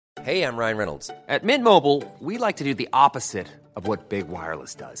Hey, I'm Ryan Reynolds. At Mint Mobile, we like to do the opposite of what Big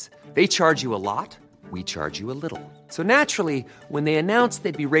Wireless does. They charge you a lot, we charge you a little. So naturally, when they announced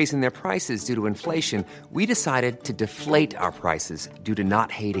they'd be raising their prices due to inflation, we decided to deflate our prices due to not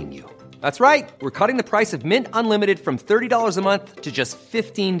hating you. That's right. We're cutting the price of Mint Unlimited from $30 a month to just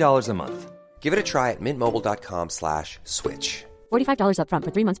 $15 a month. Give it a try at mintmobile.com/switch. $45 up front for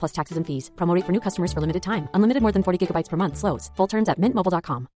 3 months plus taxes and fees. Promo rate for new customers for limited time. Unlimited more than 40 gigabytes per month. Slows full terms at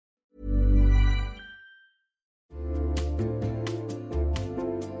mintmobile.com.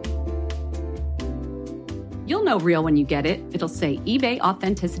 You'll know real when you get it. It'll say eBay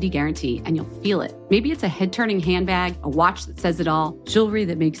Authenticity Guarantee, and you'll feel it. Maybe it's a head-turning handbag, a watch that says it all, jewelry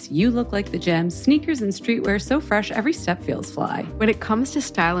that makes you look like the gem, sneakers and streetwear so fresh every step feels fly. When it comes to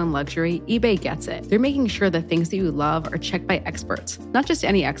style and luxury, eBay gets it. They're making sure the things that you love are checked by experts. Not just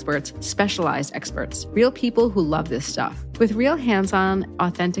any experts, specialized experts. Real people who love this stuff. With real hands-on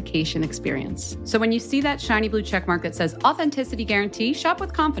authentication experience. So when you see that shiny blue checkmark that says Authenticity Guarantee, shop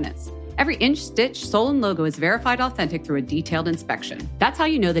with confidence. Every inch, stitch, sole, and logo is verified authentic through a detailed inspection. That's how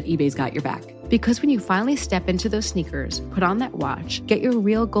you know that eBay's got your back. Because when you finally step into those sneakers, put on that watch, get your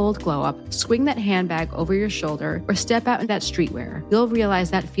real gold glow up, swing that handbag over your shoulder, or step out in that streetwear, you'll realize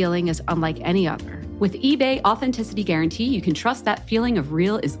that feeling is unlike any other. With eBay Authenticity Guarantee, you can trust that feeling of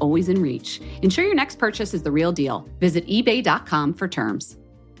real is always in reach. Ensure your next purchase is the real deal. Visit ebay.com for terms.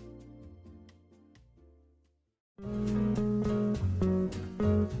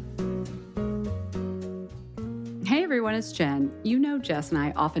 Hey everyone, it's Jen. You know Jess and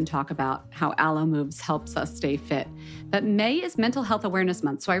I often talk about how Alo Moves helps us stay fit. But May is Mental Health Awareness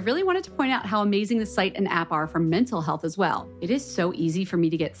Month, so I really wanted to point out how amazing the site and app are for mental health as well. It is so easy for me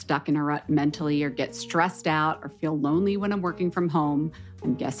to get stuck in a rut mentally or get stressed out or feel lonely when I'm working from home.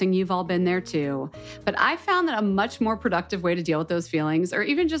 I'm guessing you've all been there too. But I found that a much more productive way to deal with those feelings, or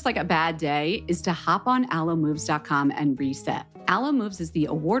even just like a bad day, is to hop on alomoves.com and reset. Alo Moves is the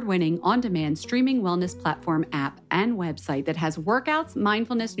award-winning, on-demand streaming wellness platform, app, and website that has workouts,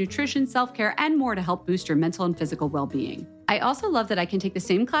 mindfulness, nutrition, self-care, and more to help boost your mental and physical well-being. I also love that I can take the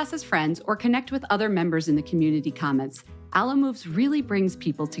same class as friends or connect with other members in the community comments. Alo Moves really brings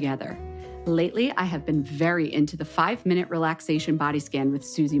people together. Lately, I have been very into the 5-minute relaxation body scan with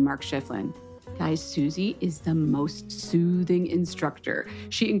Susie Mark Schifflin. Guys, Susie is the most soothing instructor.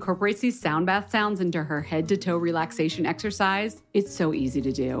 She incorporates these sound bath sounds into her head-to-toe relaxation exercise. It's so easy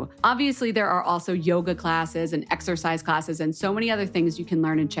to do. Obviously, there are also yoga classes and exercise classes and so many other things you can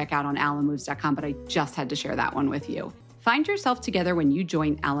learn and check out on alomoves.com, but I just had to share that one with you. Find yourself together when you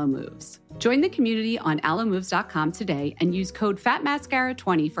join Alo Moves. Join the community on alomoves.com today and use code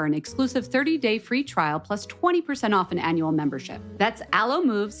FATMASCARA20 for an exclusive 30-day free trial plus 20% off an annual membership. That's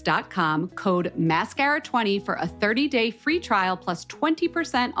alomoves.com, code MASCARA20 for a 30-day free trial plus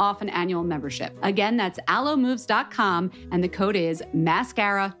 20% off an annual membership. Again, that's alomoves.com and the code is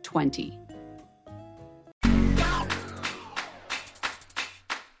MASCARA20.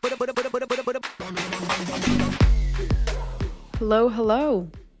 Hello, hello.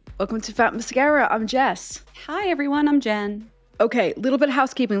 Welcome to Fat Mascara. I'm Jess. Hi, everyone. I'm Jen. Okay, little bit of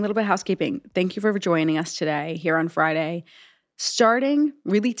housekeeping. Thank you for joining us today here on Friday. Starting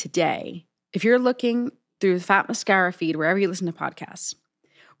really today, if you're looking through the Fat Mascara feed, wherever you listen to podcasts,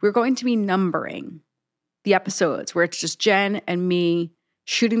 we're going to be numbering the episodes where it's just Jen and me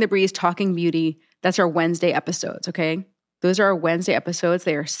shooting the breeze, talking beauty. That's our Wednesday episodes, okay? Those are our Wednesday episodes.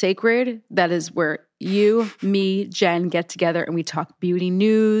 They are sacred. That is where you, me, Jen get together and we talk beauty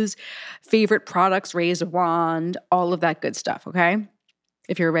news, favorite products, raise a wand, all of that good stuff, okay?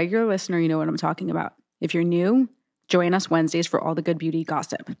 If you're a regular listener, you know what I'm talking about. If you're new, join us Wednesdays for all the good beauty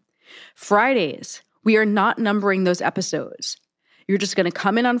gossip. Fridays, we are not numbering those episodes. You're just going to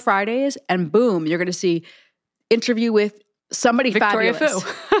come in on Fridays and boom, you're going to see interview with somebody Victoria fabulous.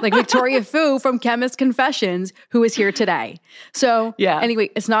 Fu. Like Victoria Fu from Chemist Confessions, who is here today. So anyway,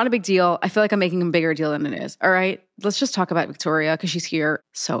 it's not a big deal. I feel like I'm making a bigger deal than it is. All right, let's just talk about Victoria because she's here.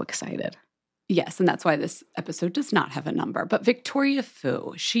 So excited. Yes, and that's why this episode does not have a number. But Victoria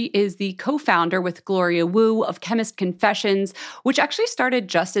Fu, she is the co-founder with Gloria Wu of Chemist Confessions, which actually started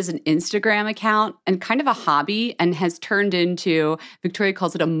just as an Instagram account and kind of a hobby and has turned into, Victoria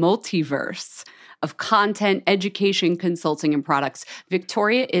calls it a multiverse of content, education, consulting, and products.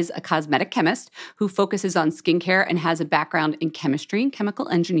 Victoria is a cosmetic chemist who focuses on skincare and has a background in chemistry and chemical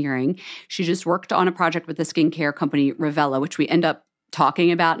engineering. She just worked on a project with the skincare company Revela, which we end up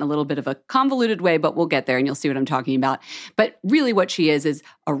talking about in a little bit of a convoluted way, but we'll get there and you'll see what I'm talking about. But really what she is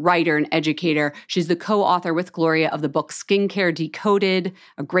a writer and educator. She's the co-author with Gloria of the book Skincare Decoded,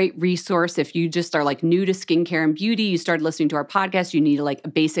 a great resource. If you just are like new to skincare and beauty, you started listening to our podcast, you need like a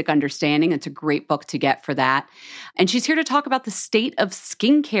basic understanding. It's a great book to get for that. And she's here to talk about the state of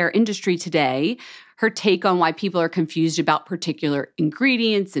skincare industry today, her take on why people are confused about particular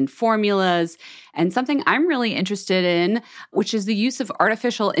ingredients and formulas, and something I'm really interested in, which is the use of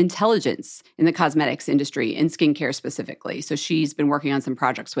artificial intelligence in the cosmetics industry, in skincare specifically. So she's been working on some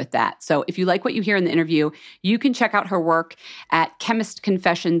projects with that. So if you like what you hear in the interview, you can check out her work at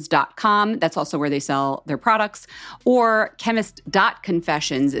chemistconfessions.com. That's also where they sell their products. Or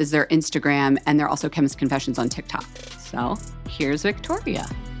chemist.confessions is their Instagram, and they're also Chemist Confessions on TikTok. So here's Victoria.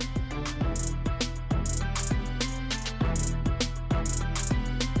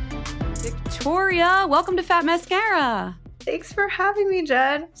 Victoria, welcome to Fat Mascara. Thanks for having me,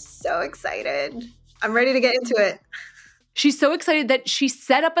 Jen. So excited. I'm ready to get into it. She's so excited that she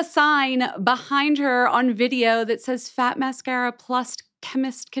set up a sign behind her on video that says Fat Mascara plus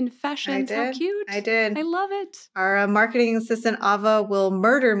Chemist Confessions. How cute. I did. I love it. Our marketing assistant, Ava, will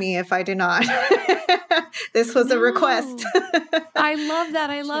murder me if I do not. This was a request. I love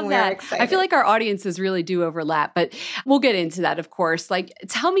that. I love that. Excited. I feel like our audiences really do overlap, but we'll get into that, of course. Like,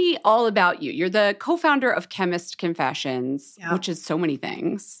 tell me all about you. You're the co-founder of Chemist Confessions, which is so many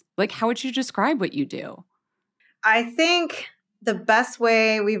things. Like, how would you describe what you do? I think the best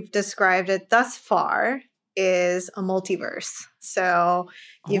way we've described it thus far is a multiverse. So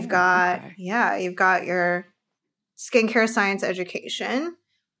you've got your skincare science education.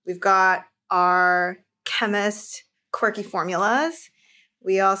 We've got our chemist quirky formulas.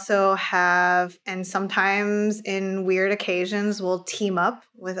 We also have, and sometimes in weird occasions, we'll team up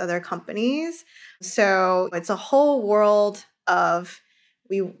with other companies. So it's a whole world of,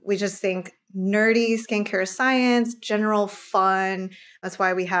 we just think nerdy skincare science, general fun. That's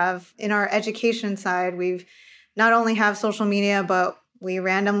why we have, in our education side, we've not only have social media, but we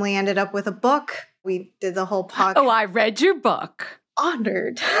randomly ended up with a book. We did the whole podcast. Oh, I read your book.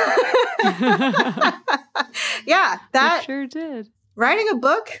 Honored. Yeah, that I sure did. Writing a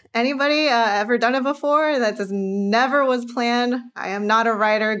book, anybody ever done it before? That just never was planned. I am not a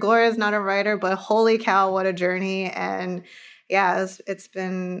writer. Gloria's not a writer, but holy cow, what a journey. And yeah, it's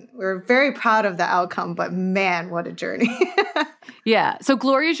been, we're very proud of the outcome, but man, what a journey. Yeah. So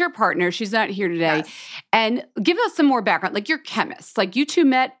Gloria's your partner. She's not here today. Yes. And give us some more background. Like, you're chemists. Like, you two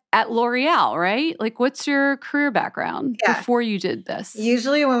met at L'Oreal, right? Like, what's your career background before you did this?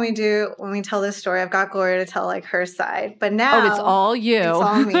 Usually when we tell this story, I've got Gloria to tell like her side, but now it's all you. It's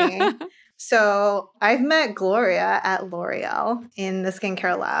all me. So I've met Gloria at L'Oreal in the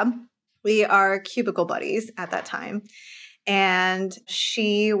skincare lab. We are cubicle buddies at that time. And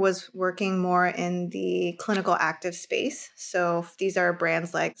she was working more in the clinical active space. So these are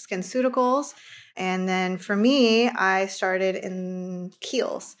brands like SkinCeuticals. And then for me, I started in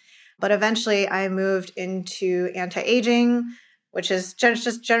Kiehl's. But eventually I moved into anti-aging, which is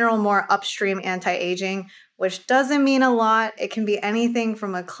just general, more upstream anti-aging, which doesn't mean a lot. It can be anything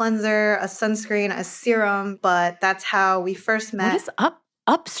from a cleanser, a sunscreen, a serum. But that's how we first met. What does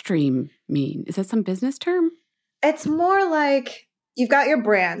upstream mean? Is that some business term? It's more like you've got your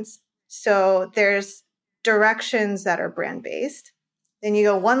brands. So there's directions that are brand-based. Then you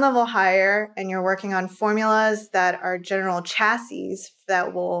go one level higher and you're working on formulas that are general chassis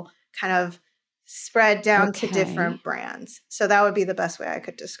that will kind of spread down to different brands. So that would be the best way I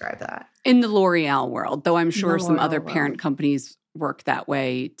could describe that. In the L'Oreal world, though I'm sure some other parent companies work that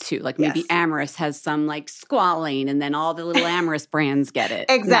way too. Like maybe Amorous has some like squalane, and then all the little Amorous brands get it.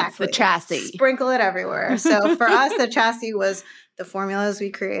 Exactly. That's the chassis. Sprinkle it everywhere. So for us, the chassis was the formulas we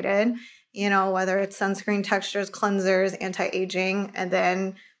created, you know, whether it's sunscreen textures, cleansers, anti-aging, and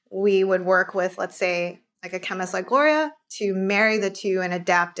then we would work with, let's say, like a chemist like Gloria to marry the two and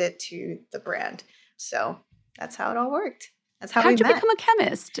adapt it to the brand. So that's how it all worked. That's how we met. How'd you become a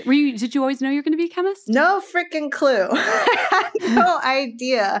chemist? Did you always know you were going to be a chemist? No freaking clue. I had no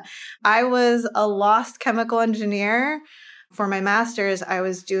idea. I was a lost chemical engineer. For my master's, I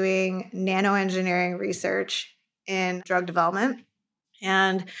was doing nanoengineering research in drug development.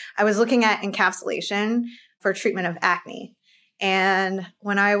 And I was looking at encapsulation for treatment of acne. And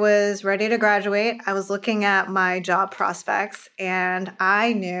when I was ready to graduate, I was looking at my job prospects, and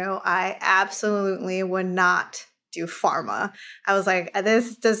I knew I absolutely would not do pharma. I was like,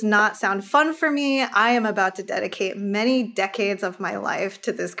 this does not sound fun for me. I am about to dedicate many decades of my life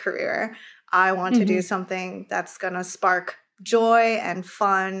to this career. I want to do something that's going to spark joy and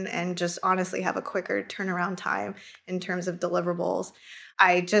fun and just honestly have a quicker turnaround time in terms of deliverables.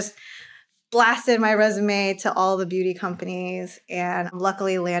 I just blasted my resume to all the beauty companies and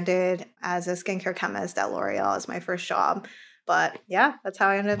luckily landed as a skincare chemist at L'Oreal as my first job. But yeah, that's how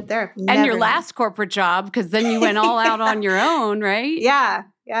I ended up there. And your last corporate job, because then you went all out on your own, right? Yeah,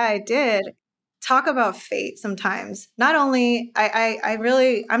 I did. Talk about fate sometimes. Not only,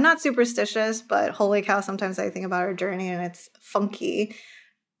 I'm not superstitious, but holy cow, sometimes I think about our journey and it's funky.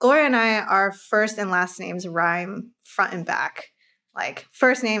 Gloria and I, our first and last names rhyme front and back, like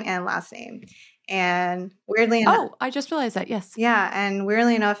first name and last name. And weirdly enough. Oh, I just realized that, yes. Yeah, and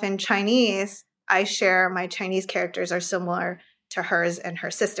weirdly enough, in Chinese, my Chinese characters are similar to hers and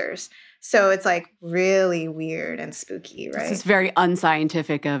her sisters. So it's like really weird and spooky, right? This is very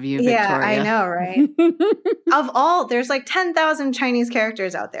unscientific of you, Victoria. Yeah, I know, right? There's like 10,000 Chinese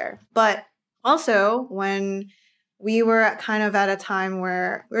characters out there. But also when we were kind of at a time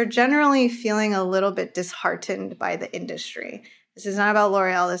where we're generally feeling a little bit disheartened by the industry. This is not about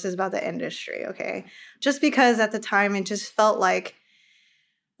L'Oreal. This is about the industry, okay? Just because at the time it just felt like,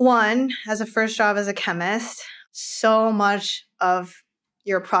 one, as a first job as a chemist, so much of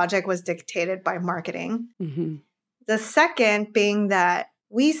your project was dictated by marketing. Mm-hmm. The second being that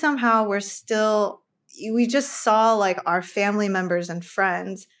we somehow we just saw like our family members and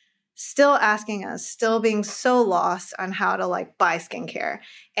friends still asking us, still being so lost on how to like buy skincare.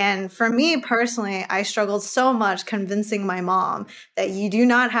 And for me personally, I struggled so much convincing my mom that you do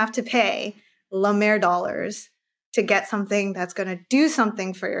not have to pay La Mer dollars to get something that's going to do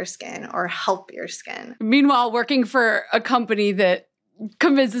something for your skin or help your skin. Meanwhile, working for a company that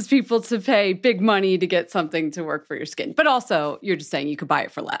convinces people to pay big money to get something to work for your skin. But also, you're just saying you could buy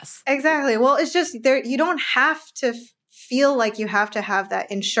it for less. Exactly. Well, it's just you don't have to feel like you have to have that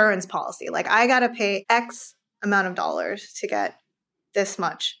insurance policy. Like I got to pay X amount of dollars to get this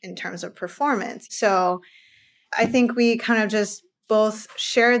much in terms of performance. So I think we kind of just both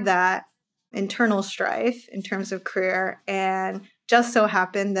shared that internal strife in terms of career, and just so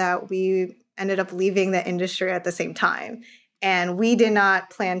happened that we ended up leaving the industry at the same time. And we did not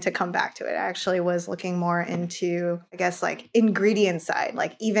plan to come back to it. I actually was looking more into, I guess, like ingredient side,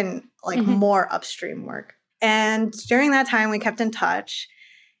 like even like more upstream work. And during that time, we kept in touch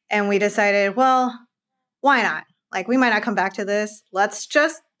and we decided, well, why not? Like we might not come back to this. Let's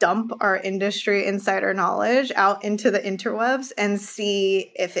just dump our industry insider knowledge out into the interwebs and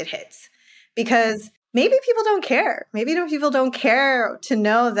see if it hits. Because maybe people don't care. Maybe people don't care to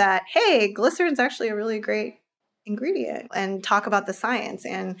know that, hey, glycerin's actually a really great ingredient, and talk about the science.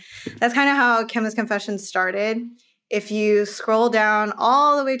 And that's kind of how Chemist Confessions started. If you scroll down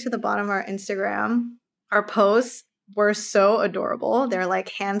all the way to the bottom of our Instagram, our posts were so adorable. They're like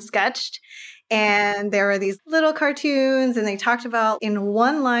hand sketched. And there were these little cartoons, and they talked about in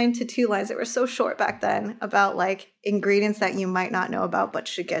 1 line to 2 lines, they were so short back then, about like ingredients that you might not know about but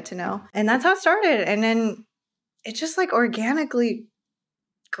should get to know. And that's how it started. And then it just like organically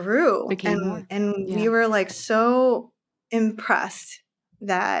grew. We were like so impressed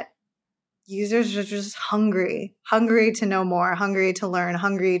that users are just hungry to know more, hungry to learn,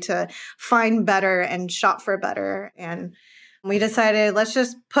 hungry to find better and shop for better. And we decided, let's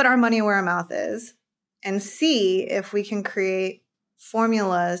just put our money where our mouth is and see if we can create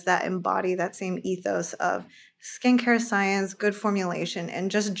formulas that embody that same ethos of skincare science, good formulation,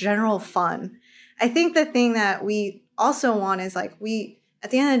 and just general fun. I think the thing that we also want is like at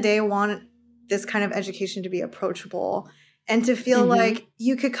the end of the day, want this kind of education to be approachable and to feel like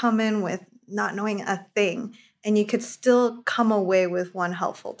you could come in with not knowing a thing and you could still come away with one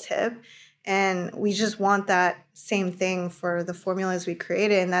helpful tip. And we just want that same thing for the formulas we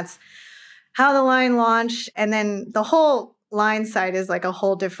created. And that's how the line launched. And then the whole line side is like a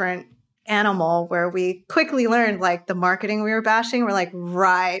whole different animal where we quickly learned like the marketing we were bashing. We're like,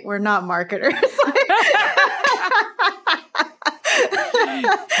 right, we're not marketers.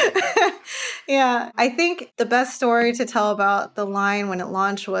 Yeah, I think the best story to tell about the line when it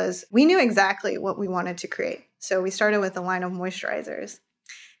launched was we knew exactly what we wanted to create. So we started with a line of moisturizers.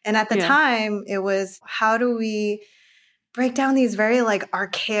 And at the time, it was how do we break down these very like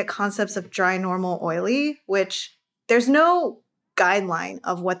archaic concepts of dry, normal, oily, which there's no guideline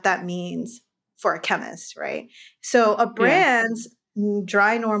of what that means for a chemist, right? So a brand's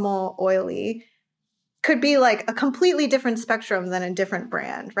dry, normal, oily could be like a completely different spectrum than a different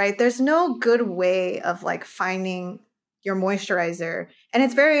brand, right? There's no good way of like finding your moisturizer. And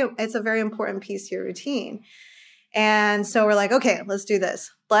it's a very important piece to your routine. And so we're like, okay, let's do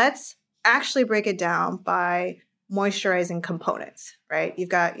this. Let's actually break it down by moisturizing components, right? You've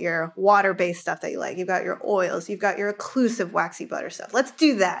got your water-based stuff that you like. You've got your oils. You've got your occlusive waxy butter stuff. Let's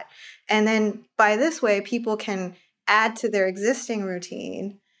do that. And then by this way, people can add to their existing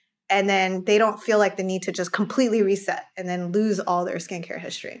routine, and then they don't feel like the need to just completely reset and then lose all their skincare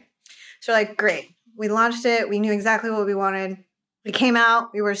history. So like, great. We launched it. We knew exactly what we wanted. We came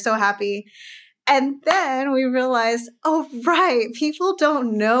out. We were so happy. And then we realized, oh, right, people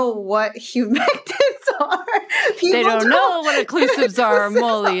don't know what humectants are. They don't know what occlusives are,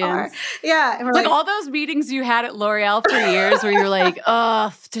 emollients. Yeah. And we're like all those meetings you had at L'Oreal for years where you were like,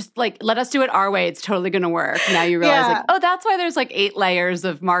 oh, just like, let us do it our way. It's totally going to work. Now you realize like, oh, that's why there's like 8 layers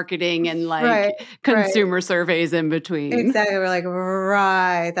of marketing and like consumer surveys in between. Exactly. We're like,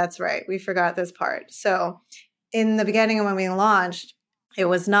 right, that's right. We forgot this part. So in the beginning when we launched, it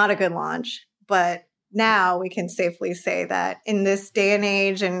was not a good launch. But now we can safely say that in this day and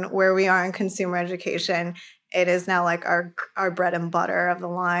age and where we are in consumer education, it is now like our bread and butter of the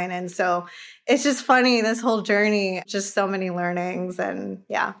line. And so it's just funny, this whole journey, just so many learnings and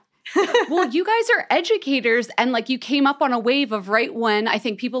yeah. Well, you guys are educators and like you came up on a wave of right when I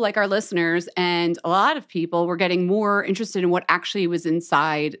think people like our listeners and a lot of people were getting more interested in what actually was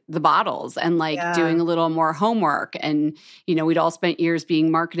inside the bottles and like doing a little more homework. And, you know, we'd all spent years being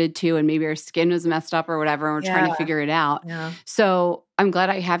marketed to and maybe our skin was messed up or whatever and we're trying to figure it out. Yeah. So I'm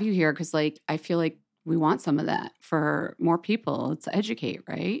glad I have you here because like I feel like we want some of that for more people. Let's educate,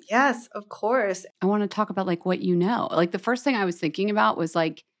 right? Yes, of course. I want to talk about like what you know. Like the first thing I was thinking about was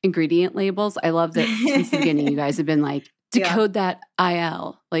like ingredient labels. I love that since the beginning you guys have been like, decode that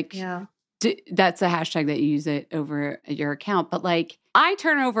IL. Like that's a hashtag that you use it over at your account. But like I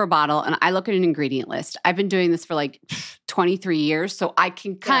turn over a bottle and I look at an ingredient list. I've been doing this for like 23 years. So I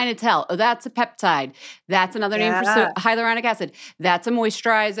can kind of tell, oh, that's a peptide. That's another name for hyaluronic acid. That's a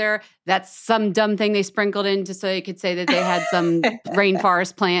moisturizer. That's some dumb thing they sprinkled in just so you could say that they had some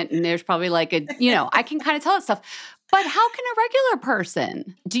rainforest plant and there's probably like a, you know, I can kind of tell that stuff. But how can a regular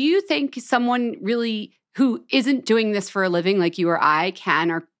person, do you think someone really who isn't doing this for a living like you or I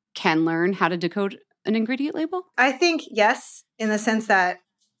can learn how to decode an ingredient label? I think yes, in the sense that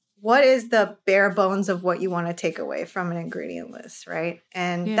what is the bare bones of what you want to take away from an ingredient list, right?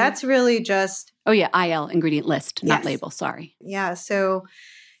 And that's really just... Oh yeah, IL, ingredient list, not label, sorry. Yeah, so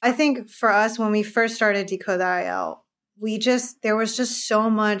I think for us, when we first started Decode IL, there was just so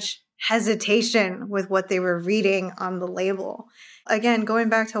much hesitation with what they were reading on the label. Again, going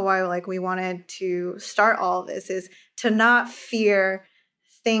back to why like we wanted to start all of this is to not fear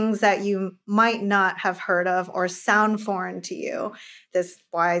things that you might not have heard of or sound foreign to you. This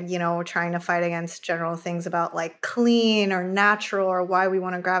why, you know, we're trying to fight against general things about like clean or natural or why we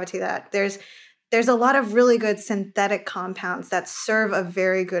want to gravitate that. There's a lot of really good synthetic compounds that serve a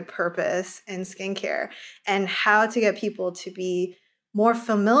very good purpose in skincare, and how to get people to be more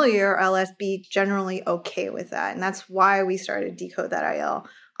familiar or less be generally okay with that. And that's why we started Decode That IL.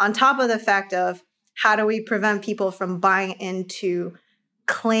 On top of the fact of how do we prevent people from buying into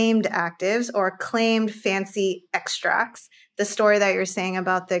claimed actives or claimed fancy extracts, the story that you're saying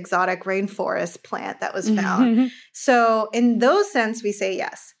about the exotic rainforest plant that was found. So in those sense, we say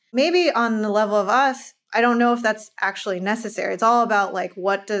yes. Maybe on the level of us, I don't know if that's actually necessary. It's all about like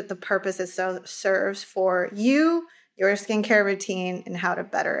what the purpose it serves for you, your skincare routine, and how to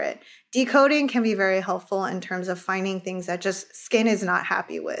better it. Decoding can be very helpful in terms of finding things that just skin is not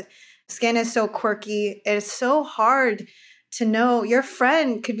happy with. Skin is so quirky. It is so hard to know. Your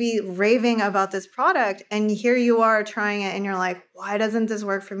friend could be raving about this product and here you are trying it and you're like, why doesn't this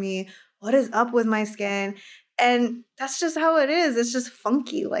work for me? What is up with my skin? And that's just how it is. It's just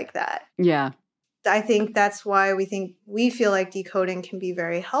funky like that. Yeah. I think that's why we feel like decoding can be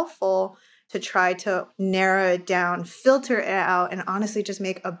very helpful to try to narrow it down, filter it out, and honestly just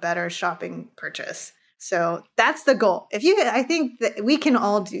make a better shopping purchase. So that's the goal. I think that we can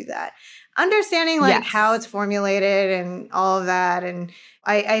all do that. Understanding like how it's formulated and all of that. And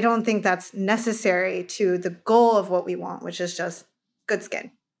I don't think that's necessary to the goal of what we want, which is just good skin.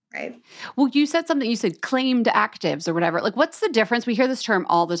 Right. Well, you said something, you said claimed actives or whatever. Like, what's the difference? We hear this term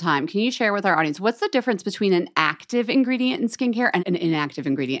all the time. Can you share with our audience, what's the difference between an active ingredient in skincare and an inactive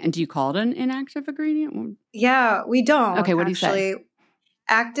ingredient? And do you call it an inactive ingredient? Yeah, we don't. Okay, what do you say?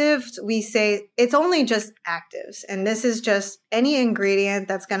 Actives, we say it's only just actives. And this is just any ingredient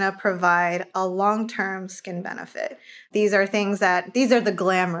that's going to provide a long-term skin benefit. These are the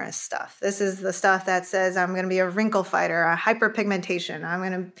glamorous stuff. This is the stuff that says I'm going to be a wrinkle fighter, a hyperpigmentation. I'm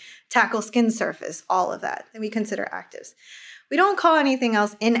going to tackle skin surface, all of that we consider actives. We don't call anything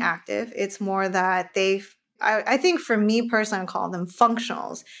else inactive. It's more that I think for me personally, I call them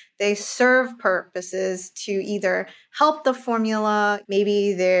functionals. They serve purposes to either help the formula,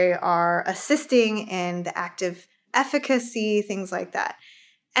 maybe they are assisting in the active efficacy, things like that.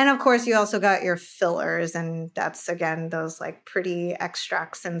 And of course, you also got your fillers, and that's, again, those like pretty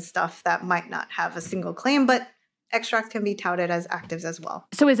extracts and stuff that might not have a single claim, but extracts can be touted as actives as well.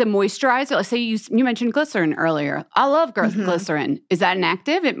 So is it moisturizer? Let's say you mentioned glycerin earlier. I love glycerin. Is that an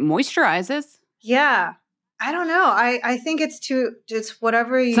active? It moisturizes? Yeah. I don't know. I think it's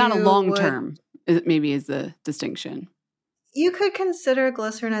whatever you... It's not a long-term, maybe is the distinction. You could consider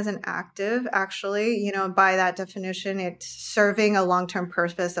glycerin as an active, actually. By that definition, it's serving a long-term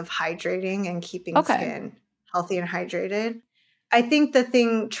purpose of hydrating and keeping skin healthy and hydrated. I think the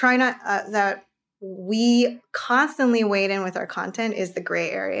thing, that we constantly wade in with our content is the gray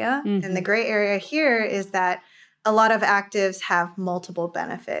area. Mm-hmm. And the gray area here is that a lot of actives have multiple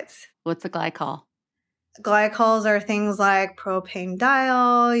benefits. What's a glycol? Glycols are things like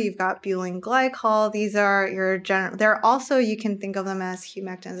propanediol, you've got butylene glycol. These are your general, they're also, you can think of them as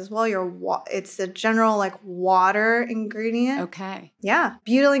humectants as well. It's a general like water ingredient. Okay. Yeah.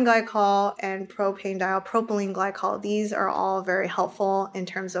 Butylene glycol and propanediol, propylene glycol, these are all very helpful in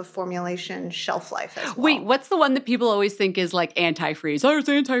terms of formulation shelf life as well. Wait, what's the one that people always think is like antifreeze? Oh,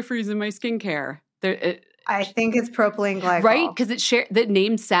 there's antifreeze in my skincare. I think it's propylene glycol. Right? Because the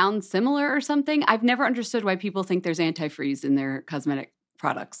name sounds similar or something. I've never understood why people think there's antifreeze in their cosmetic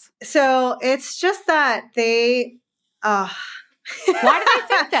products. So it's just that they... Why do they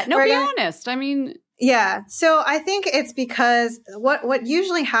think that? No, be honest. I mean... Yeah. So I think it's because what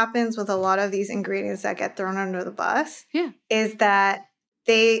usually happens with a lot of these ingredients that get thrown under the bus is that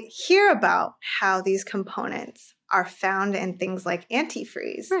they hear about how these components are found in things like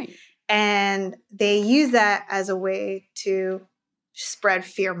antifreeze. Right. And they use that as a way to spread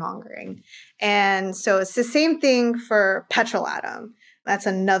fear-mongering. And so it's the same thing for petrolatum. That's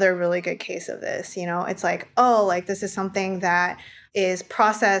another really good case of this. It's like, this is something that is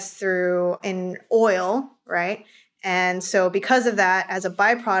processed through in oil, right? And so because of that, as a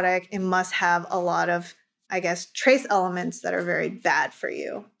byproduct, it must have a lot of, I guess, trace elements that are very bad for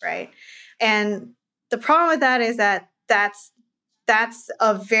you, right? And the problem with that is that that's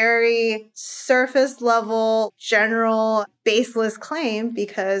a very surface level, general, baseless claim,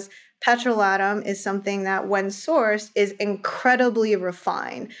 because petrolatum is something that when sourced is incredibly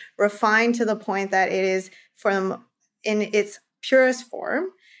refined to the point that it is in its purest form.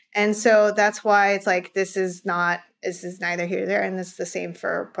 And so that's why it's like, this is neither here nor there. And this is the same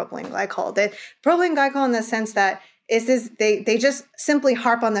for propylene glycol. The propylene glycol, in the sense that they just simply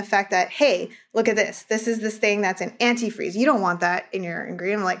harp on the fact that, hey, look at this. This is this thing that's an antifreeze. You don't want that in your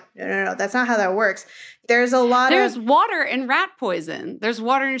ingredient. I'm like, no. That's not how that works. There's water in rat poison. There's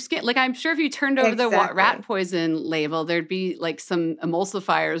water in your skin. Like, I'm sure if you turned over the rat poison label, there'd be like some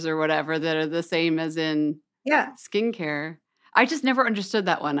emulsifiers or whatever that are the same as in skincare. I just never understood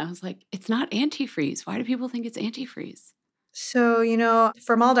that one. I was like, it's not antifreeze. Why do people think it's antifreeze? So,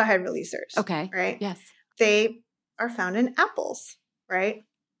 formaldehyde releasers. Okay. Right? Yes. They are found in apples, right?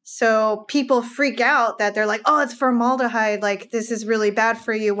 So people freak out that they're like, oh, it's formaldehyde. Like, this is really bad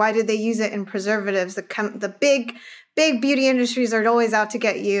for you. Why did they use it in preservatives? The big beauty industries are always out to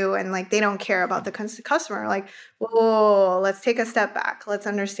get you. And like, they don't care about the customer. Like, whoa, let's take a step back. Let's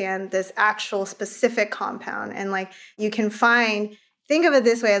understand this actual specific compound. And like, you can think of it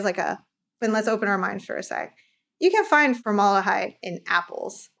this way as like let's open our minds for a sec. You can find formaldehyde in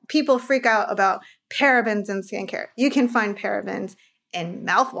apples. People freak out about parabens in skincare. You can find parabens in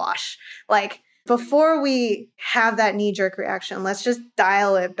mouthwash. Like, before we have that knee-jerk reaction, let's just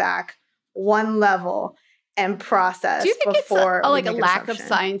dial it back one level and process. Do you think it's a lack of assumption.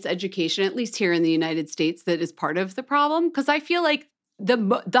 Science education, at least here in the United States, that is part of the problem? Because I feel like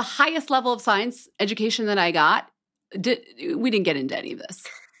the highest level of science education that I got, we didn't get into any of this.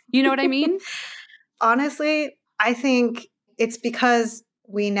 You know what I mean? Honestly, I think it's because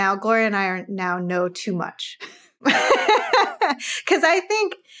Gloria and I now know too much. Because I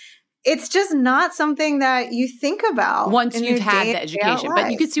think it's just not something that you think about once you've had the education.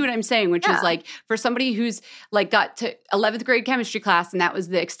 But you can see what I'm saying, which is like, for somebody who's like got to 11th grade chemistry class and that was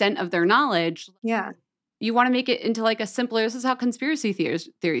the extent of their knowledge. Yeah. You want to make it into like a simpler, this is how conspiracy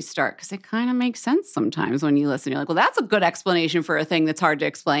theories start, because it kind of makes sense sometimes when you listen. You're like, well, that's a good explanation for a thing that's hard to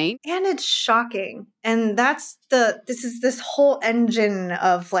explain. And it's shocking. And that's this whole engine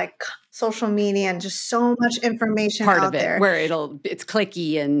of like social media and just so much information part out of it, there. Where it's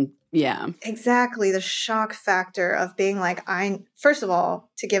clicky and yeah. Exactly. The shock factor of being like, first of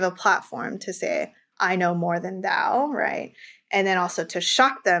all, to give a platform to say, I know more than thou, right? And then also to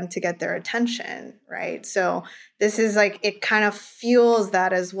shock them to get their attention, right? So this is like, it kind of fuels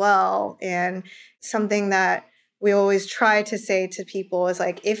that as well. And something that we always try to say to people is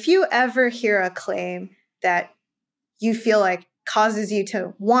like, if you ever hear a claim that you feel like causes you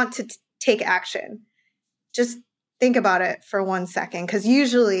to want to take action, just think about it for 1 second, because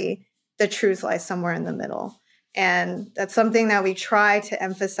usually the truth lies somewhere in the middle. And that's something that we try to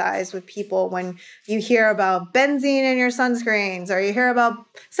emphasize with people when you hear about benzene in your sunscreens or you hear about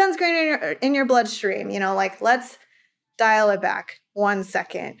sunscreen in your bloodstream, like, let's dial it back 1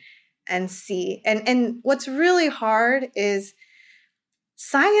 second and see. And what's really hard is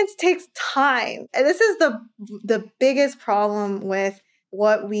science takes time. And this is the biggest problem with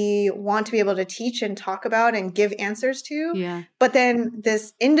what we want to be able to teach and talk about and give answers to. Yeah. But then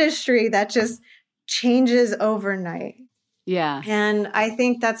this industry that just changes overnight. Yeah. And I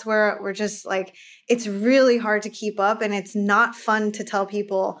think that's where we're just like, it's really hard to keep up, and it's not fun to tell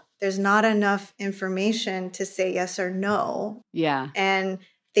people there's not enough information to say yes or no. Yeah. And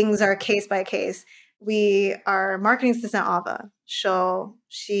things are case by case. Our marketing assistant, Ava, she'll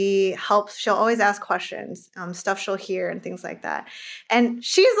always ask questions, stuff she'll hear and things like that. And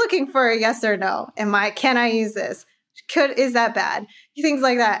she's looking for a yes or no. Can I use this? Is that bad? Things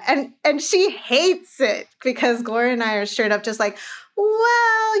like that. And she hates it because Gloria and I are straight up just like,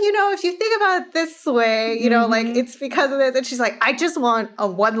 well, if you think about it this way, like, it's because of this. And she's like, I just want a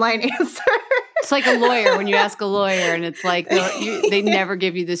one-line answer. It's like a lawyer when you ask a lawyer and it's like, they never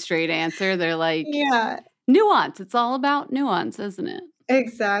give you the straight answer. They're like, nuance. It's all about nuance, isn't it?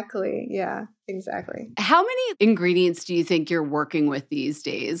 Exactly. Yeah, exactly. How many ingredients do you think you're working with these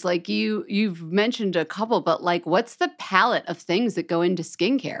days? Like you've mentioned a couple, but like, what's the palette of things that go into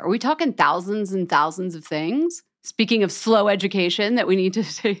skincare? Are we talking thousands and thousands of things? Speaking of slow education that we need to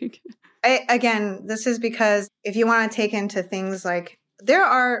take. Again, this is because if you want to take into things like there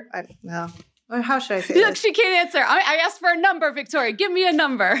are, how should I say Look, this? she can't answer. I asked for a number, Victoria. Give me a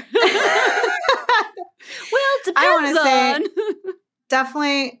number. Well, it depends I want to say on.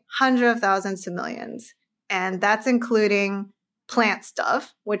 definitely hundreds of thousands to millions. And that's including plant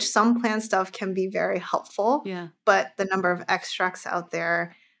stuff, which some plant stuff can be very helpful. Yeah. But the number of extracts out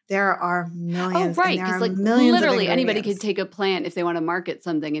there are millions. Oh, right. Because like literally anybody could take a plant if they want to market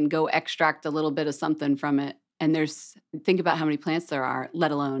something and go extract a little bit of something from it. And think about how many plants there are,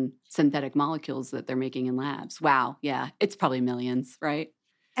 let alone synthetic molecules that they're making in labs. Wow. Yeah. It's probably millions, right?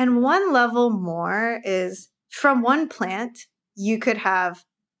 And one level more is from one plant, you could have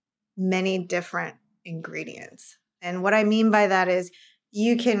many different ingredients. And what I mean by that is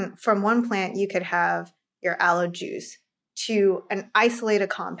from one plant, you could have your aloe juice to an isolated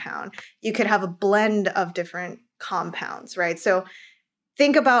compound. You could have a blend of different compounds, right? So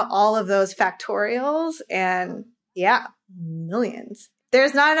think about all of those factorials and millions.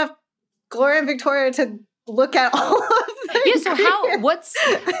 There's not enough Gloria and Victoria to look at all of them. Yeah, so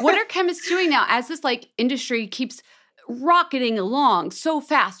what are chemists doing now as this like industry keeps rocketing along so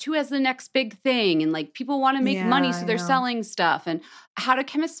fast? Who has the next big thing? And like people want to make money, so they're selling stuff. And how do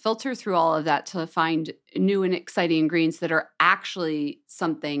chemists filter through all of that to find new and exciting ingredients that are actually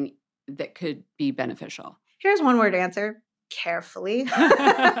something that could be beneficial? Here's one word answer. Carefully.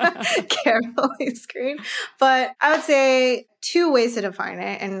 Carefully screen. But I would say two ways to define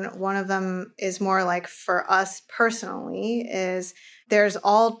it. And one of them is more like for us personally is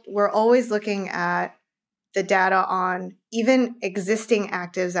we're always looking at the data on even existing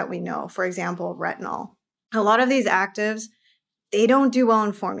actives that we know. For example, retinol. A lot of these actives, they don't do well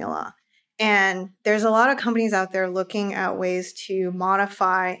in formula. And there's a lot of companies out there looking at ways to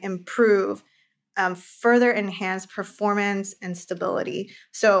modify, improve, further enhance performance and stability.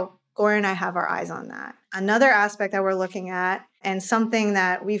 So Gloria and I have our eyes on that. Another aspect that we're looking at, and something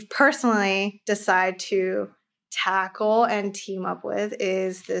that we've personally decided to tackle and team up with,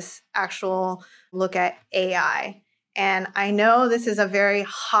 is this actual look at AI. And I know this is a very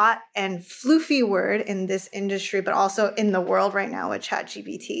hot and floofy word in this industry, but also in the world right now with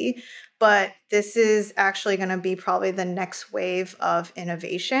ChatGPT. But this is actually going to be probably the next wave of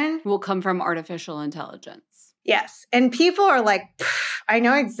innovation. Will come from artificial intelligence. Yes. And people are like, I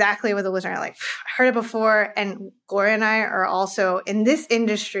know exactly what the listeners are like. I heard it before. And Gloria and I are also in this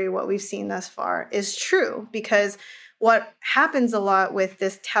industry. What we've seen thus far is true, because what happens a lot with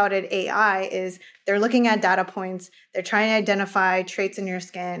this touted AI is they're looking at data points, they're trying to identify traits in your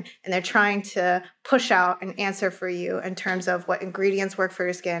skin, and they're trying to push out an answer for you in terms of what ingredients work for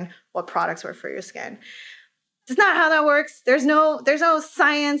your skin, what products work for your skin. That's not how that works. There's no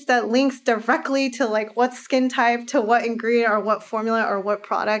science that links directly to like what skin type to what ingredient or what formula or what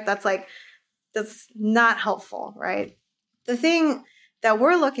product. That's like That's not helpful, right? The thing that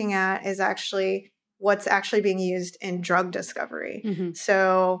we're looking at is actually what's actually being used in drug discovery. Mm-hmm.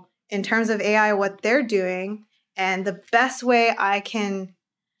 So in terms of AI, what they're doing, and the best way I can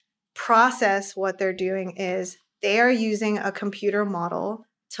process what they're doing is they are using a computer model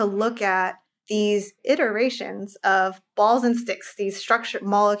to look at these iterations of balls and sticks, these structure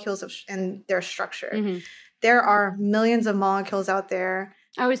molecules and their structure. Mm-hmm. There are millions of molecules out there.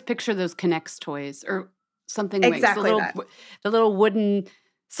 I always picture those K'NEX toys or something Exactly like the little wooden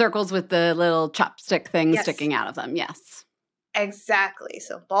circles with the little chopstick thing sticking out of them. Yes. Exactly.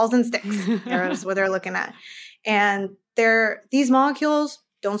 So balls and sticks is what they're looking at. And these molecules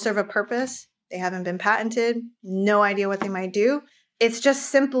don't serve a purpose. They haven't been patented. No idea what they might do. It's just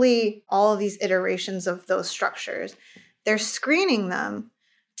simply all of these iterations of those structures. They're screening them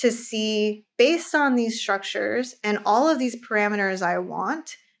to see, based on these structures and all of these parameters I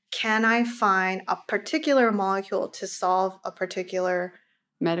want, can I find a particular molecule to solve a particular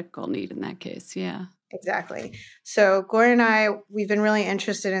medical need in that case? Yeah. Exactly. So Gloria and I, we've been really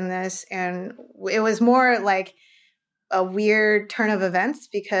interested in this, and it was more like a weird turn of events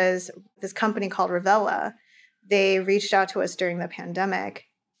because this company called Revela, they reached out to us during the pandemic.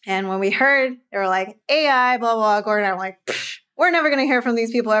 And when we heard, they were like, AI, blah, blah, Gloria and I were like, we're never going to hear from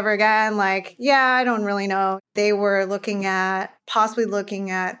these people ever again. Like, yeah, I don't really know. They were possibly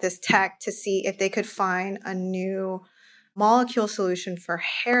looking at this tech to see if they could find a new molecule solution for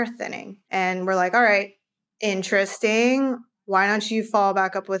hair thinning. And we're like, all right, interesting. Why don't you follow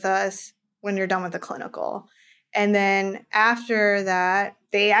back up with us when you're done with the clinical? And then after that,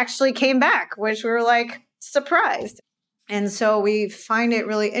 they actually came back, which we were like surprised. And so we find it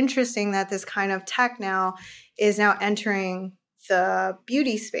really interesting that this kind of tech now is now entering the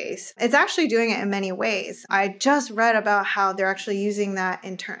beauty space. It's actually doing it in many ways. I just read about how they're actually using that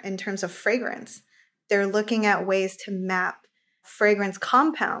in terms of fragrance. They're looking at ways to map fragrance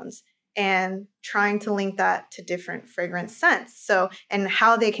compounds and trying to link that to different fragrance scents. So, and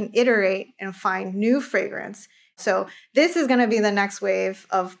how they can iterate and find new fragrance. So this is going to be the next wave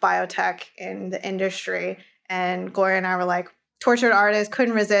of biotech in the industry. And Gloria and I were like, tortured artists,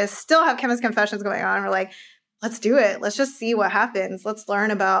 couldn't resist, still have Chemist Confessions going on. We're like, let's do it. Let's just see what happens. Let's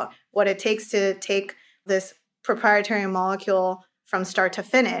learn about what it takes to take this proprietary molecule from start to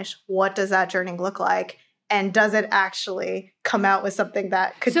finish. What does that journey look like? And does it actually come out with something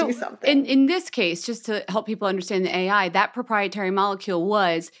that could do something? In this case, just to help people understand the AI, that proprietary molecule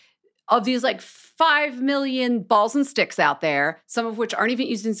was of these like 5 million balls and sticks out there, some of which aren't even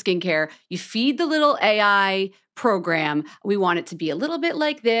used in skincare. You feed the little AI program. We want it to be a little bit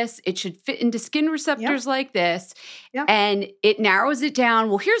like this. It should fit into skin receptors like this. Yep. And it narrows it down.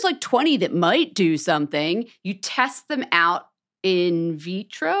 Well, here's like 20 that might do something. You test them out in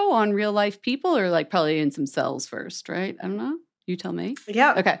vitro on real life people, or like probably in some cells first, right? I don't know. You tell me.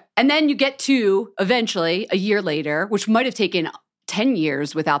 Yeah. Okay. And then you get to eventually a year later, which might have taken 10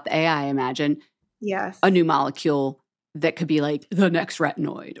 years without the AI, I imagine. Yes. A new molecule that could be like the next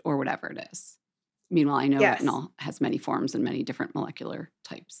retinoid or whatever it is. Meanwhile, I know retinol has many forms and many different molecular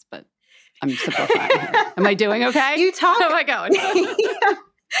types, but I'm simplifying here. Am I doing okay? You talk. How am I going? Yeah.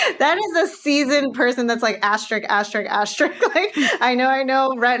 That is a seasoned person that's like asterisk, asterisk, asterisk. Like, I know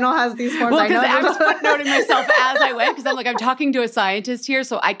retinol has these forms. Well, because I was footnoting myself as I went, because I'm like, I'm talking to a scientist here,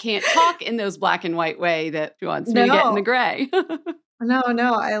 so I can't talk in those black and white way that she wants me to get in the gray. No,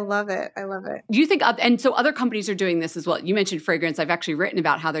 I love it. I love it. Do you think, and so other companies are doing this as well. You mentioned fragrance. I've actually written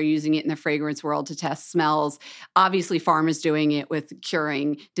about how they're using it in the fragrance world to test smells. Obviously, pharma's doing it with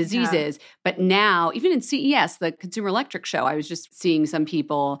curing diseases. Yeah. But now, even in CES, the Consumer Electric Show, I was just seeing some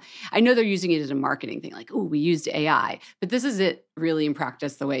people, I know they're using it as a marketing thing, like, oh, we used AI. But this is it really in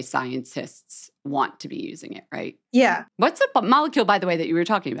practice the way scientists want to be using it, right? Yeah. What's the molecule, by the way, that you were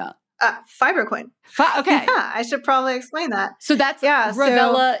talking about? Fibroquin. Okay. Yeah, I should probably explain that. So that's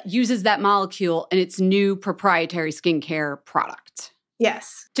Revela uses that molecule in its new proprietary skincare product.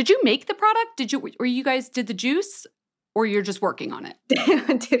 Yes. Did you make the product? Or you guys did the juice? Or you're just working on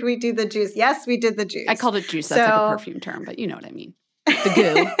it? Did we do the juice? Yes, we did the juice. I called it juice. That's like a perfume term, but you know what I mean.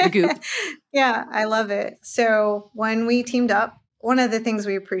 The goop. Yeah, I love it. So when we teamed up, one of the things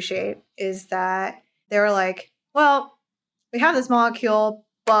we appreciate is that they were like, well, we have this molecule,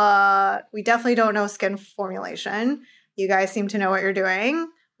 but we definitely don't know skin formulation. You guys seem to know what you're doing.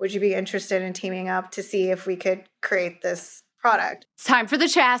 Would you be interested in teaming up to see if we could create this product? It's time for the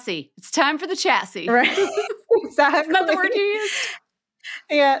chassis. Right. Exactly. Isn't that the word you used?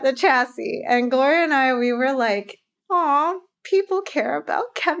 Yeah, the chassis. And Gloria and I, we were like, aw, people care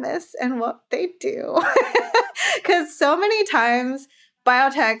about chemists and what they do. Because so many times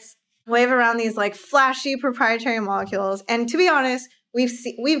biotechs wave around these like flashy proprietary molecules. And to be honest,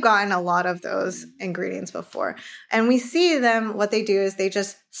 we've gotten a lot of those ingredients before. And we see them, what they do is they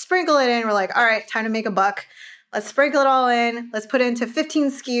just sprinkle it in. We're like, all right, time to make a buck. Let's sprinkle it all in. Let's put it into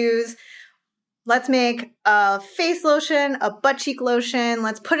 15 SKUs. Let's make a face lotion, a butt cheek lotion.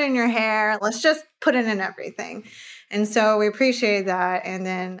 Let's put it in your hair. Let's just put it in everything. And so we appreciate that. And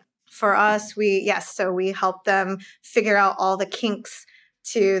then for us, we help them figure out all the kinks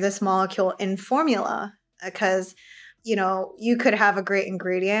to this molecule in formula, because you could have a great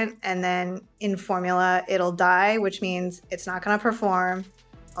ingredient and then in formula it'll die, which means it's not going to perform.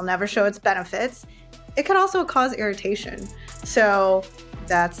 It'll never show its benefits. It could also cause irritation. So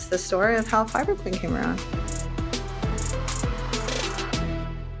that's the story of how Fiber Queen came around.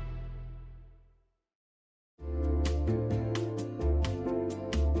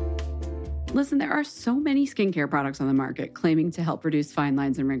 Listen, there are so many skincare products on the market claiming to help reduce fine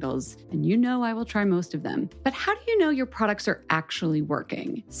lines and wrinkles, and I will try most of them. But how do you know your products are actually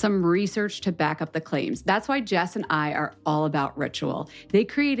working? Some research to back up the claims. That's why Jess and I are all about Ritual. They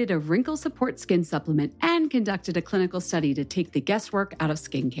created a wrinkle support skin supplement and conducted a clinical study to take the guesswork out of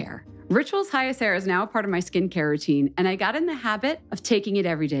skincare. Ritual's Hyacera is now a part of my skincare routine, and I got in the habit of taking it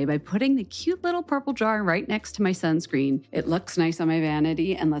every day by putting the cute little purple jar right next to my sunscreen. It looks nice on my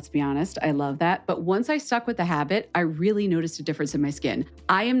vanity, and let's be honest, I love that. But once I stuck with the habit, I really noticed a difference in my skin.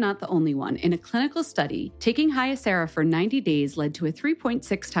 I am not the only one. In a clinical study, taking Hyacera for 90 days led to a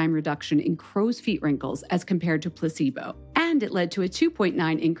 3.6 time reduction in crow's feet wrinkles as compared to placebo. And it led to a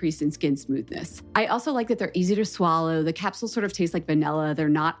 2.9 increase in skin smoothness. I also like that they're easy to swallow. The capsules sort of taste like vanilla. They're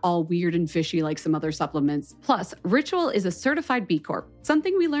not all weird and fishy like some other supplements. Plus, Ritual is a certified B Corp,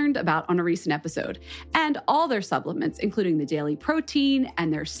 something we learned about on a recent episode. And all their supplements, including the daily protein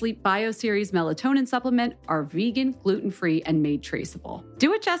and their Sleep Bio Series melatonin supplement, are vegan, gluten-free, and made traceable. Do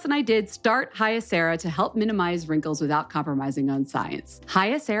what Jess and I did. Start Hyacera to help minimize wrinkles without compromising on science.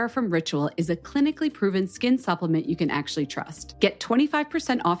 Hyacera from Ritual is a clinically proven skin supplement you can actually trust. Get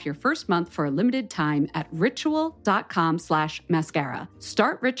 25% off your first month for a limited time at ritual.com/mascara.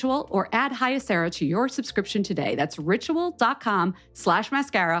 Start Ritual or add Hyacera to your subscription today. That's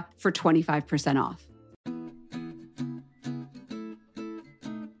ritual.com/mascara for 25% off.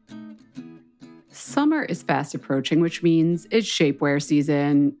 Summer is fast approaching, which means it's shapewear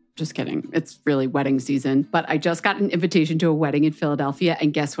season. Just kidding. It's really wedding season. But I just got an invitation to a wedding in Philadelphia,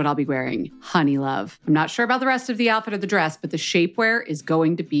 and guess what I'll be wearing? Honey Love. I'm not sure about the rest of the outfit or the dress, but the shapewear is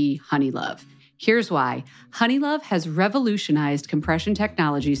going to be Honey Love. Here's why. Honey Love has revolutionized compression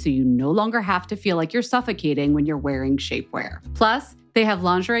technology so you no longer have to feel like you're suffocating when you're wearing shapewear. Plus, they have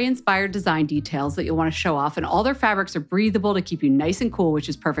lingerie-inspired design details that you'll want to show off, and all their fabrics are breathable to keep you nice and cool, which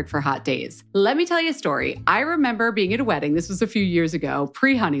is perfect for hot days. Let me tell you a story. I remember being at a wedding, this was a few years ago,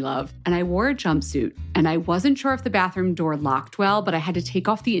 pre-Honey Love, and I wore a jumpsuit, and I wasn't sure if the bathroom door locked well, but I had to take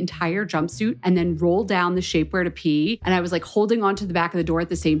off the entire jumpsuit and then roll down the shapewear to pee, and I was like holding onto the back of the door at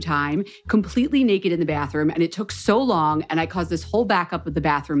the same time, completely naked in the bathroom, and it took so long, and I caused this whole backup of the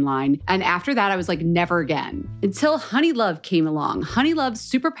bathroom line, and after that, I was like, never again. Until Honey Love came along. Honey Love's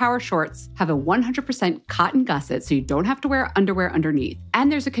Superpower shorts have a 100% cotton gusset, so you don't have to wear underwear underneath.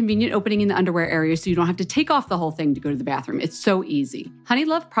 And there's a convenient opening in the underwear area, so you don't have to take off the whole thing to go to the bathroom. It's so easy. Honey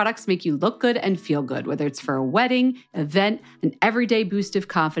Love products make you look good and feel good, whether it's for a wedding, event, an everyday boost of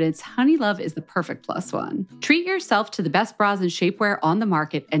confidence. Honey Love is the perfect plus one. Treat yourself to the best bras and shapewear on the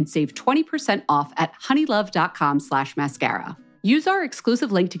market and save 20% off at honeylove.com/mascara. Use our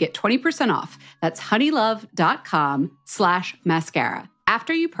exclusive link to get 20% off. That's honeylove.com/mascara.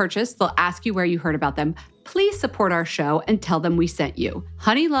 After you purchase, they'll ask you where you heard about them. Please support our show and tell them we sent you.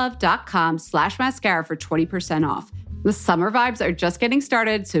 honeylove.com/mascara for 20% off. The summer vibes are just getting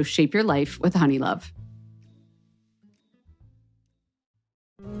started, so shape your life with Honey Love.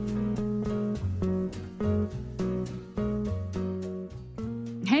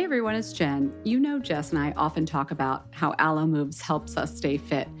 Hey everyone, it's Jen. Jess and I often talk about how Alo Moves helps us stay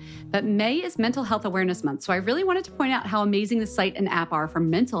fit. But May is Mental Health Awareness Month, so I really wanted to point out how amazing the site and app are for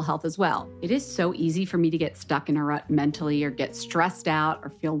mental health as well. It is so easy for me to get stuck in a rut mentally or get stressed out or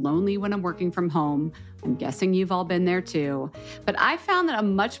feel lonely when I'm working from home. I'm guessing you've all been there too. But I found that a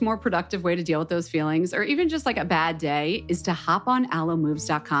much more productive way to deal with those feelings, or even just like a bad day, is to hop on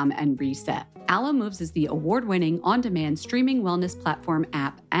alomoves.com and reset. Alo Moves is the award-winning, on-demand streaming wellness platform,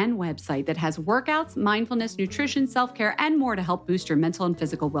 app, and website that has workouts, mindfulness, nutrition, self-care, and more to help boost your mental and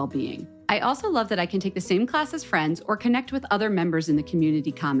physical well-being. I also love that I can take the same class as friends or connect with other members in the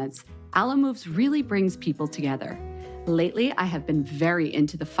community comments. Alo Moves really brings people together. Lately, I have been very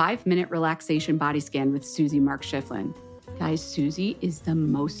into the 5-minute relaxation body scan with Susie Mark Schifflin. Guys, Susie is the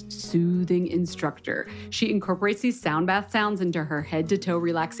most soothing instructor. She incorporates these sound bath sounds into her head-to-toe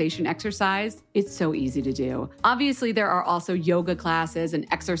relaxation exercise. It's so easy to do. Obviously, there are also yoga classes and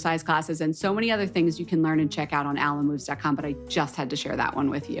exercise classes and so many other things you can learn and check out on alomoves.com, but I just had to share that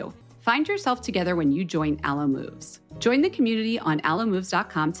one with you. Find yourself together when you join Alo Moves. Join the community on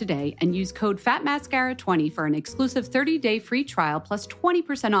alomoves.com today and use code FATMASCARA20 for an exclusive 30-day free trial plus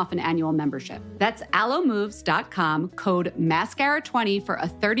 20% off an annual membership. That's alomoves.com, code MASCARA20 for a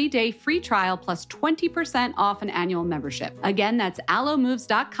 30-day free trial plus 20% off an annual membership. Again, that's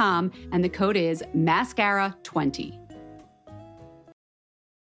alomoves.com and the code is MASCARA20.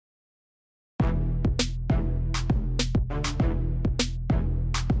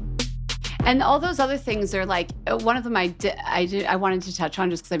 And all those other things are like, one of them I wanted to touch on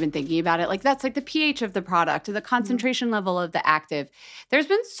just because I've been thinking about it. Like that's like the pH of the product or the concentration level of the active. There's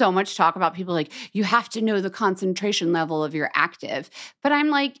been so much talk about people like, you have to know the concentration level of your active. But I'm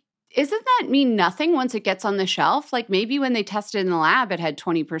like, isn't that mean nothing once it gets on the shelf? Like maybe when they tested in the lab, it had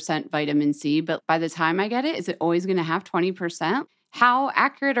 20% vitamin C. But by the time I get it, is it always going to have 20%? How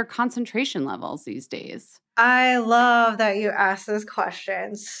accurate are concentration levels these days? I love that you asked this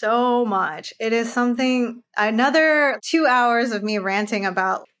question so much. It is something, another 2 hours of me ranting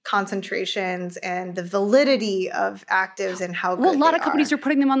about concentrations and the validity of actives and how good Well, a lot they of companies are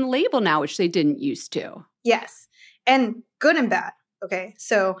putting them on the label now, which they didn't used to. Yes. And good and bad. Okay.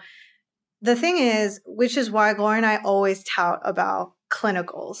 So the thing is, which is why Gloria and I always tout about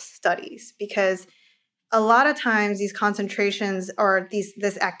clinical studies, because a lot of times these concentrations or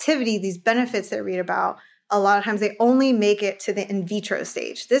this activity, these benefits that we read about, a lot of times they only make it to the in vitro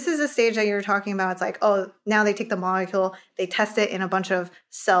stage. This is a stage that you're talking about. It's like, oh, now they take the molecule, they test it in a bunch of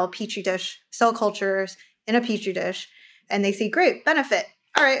cell cultures in a petri dish, and they see, great, benefit.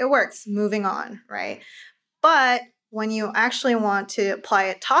 All right, it works. Moving on, right? But when you actually want to apply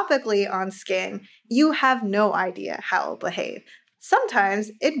it topically on skin, you have no idea how it'll behave. Sometimes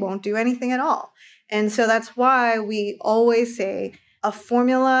it won't do anything at all. And so that's why we always say a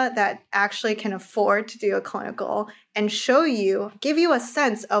formula that actually can afford to do a clinical and give you a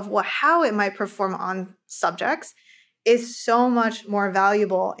sense of how it might perform on subjects is so much more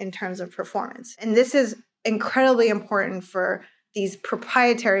valuable in terms of performance. And this is incredibly important for these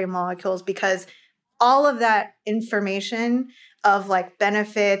proprietary molecules because all of that information of like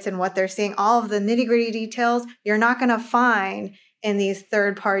benefits and what they're seeing, all of the nitty-gritty details, you're not going to find in these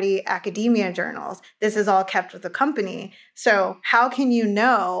third-party academia journals. This is all kept with the company. So how can you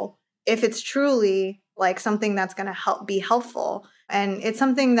know if it's truly like something that's going to be helpful? And it's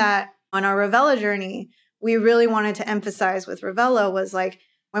something that on our Revela journey, we really wanted to emphasize with Revela was like,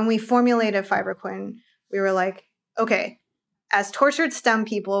 when we formulated Fibroquin, we were like, okay, as tortured STEM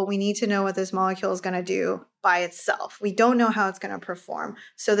people, we need to know what this molecule is going to do by itself. We don't know how it's going to perform.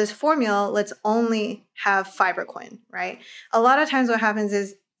 So this formula, let's only have Fibroquin, right? A lot of times what happens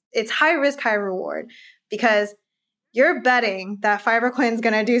is it's high risk, high reward because you're betting that Fibroquin is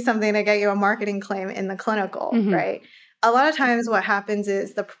going to do something to get you a marketing claim in the clinical, right? A lot of times what happens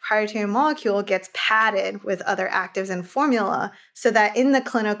is the proprietary molecule gets padded with other actives and formula so that in the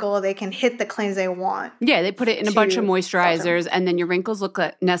clinical, they can hit the claims they want. Yeah, they put it in a bunch of moisturizers and then your wrinkles look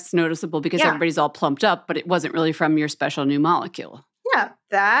less noticeable because everybody's all plumped up, but it wasn't really from your special new molecule. Yeah,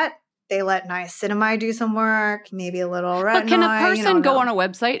 that. They let niacinamide do some work, maybe a little retinoid. But can a person go on a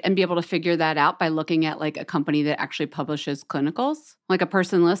website and be able to figure that out by looking at like a company that actually publishes clinicals? Like a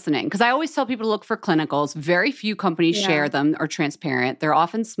person listening? Because I always tell people to look for clinicals. Very few companies share them or transparent. They're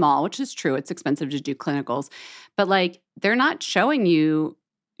often small, which is true. It's expensive to do clinicals. But like they're not showing you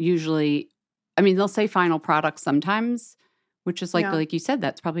usually, I mean, they'll say final products sometimes, which is like you said,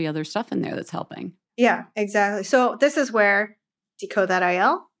 that's probably other stuff in there that's helping. Yeah, exactly. So this is where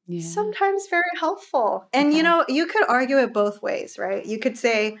Decode.il sometimes very helpful. And, you could argue it both ways, right? You could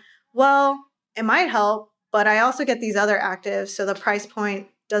say, well, it might help, but I also get these other actives, so the price point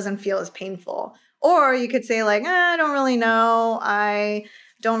doesn't feel as painful. Or you could say like, I don't really know. I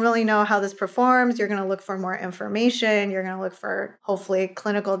don't really know how this performs. You're going to look for more information. You're going to look for, hopefully,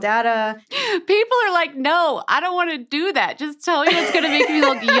 clinical data. People are like, no, I don't want to do that. Just tell me what's going to make me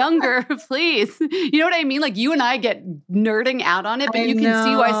look younger, please. You know what I mean? Like you and I get nerding out on it, but you can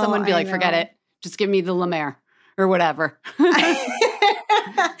see why someone would be like, forget it. Just give me the La Mer or whatever.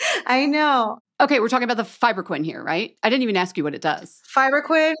 I know. Okay, we're talking about the Fibroquin here, right? I didn't even ask you what it does.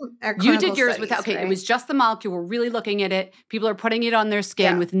 Fibroquin, you did yours without, right? It was just the molecule. We're really looking at it. People are putting it on their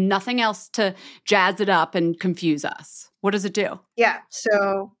skin with nothing else to jazz it up and confuse us. What does it do? Yeah,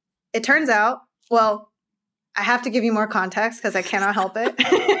 so it turns out, well, I have to give you more context because I cannot help it.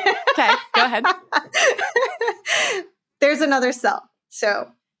 Okay, go ahead. there's another cell.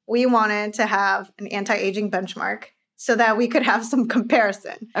 So we wanted to have an anti-aging benchmark so that we could have some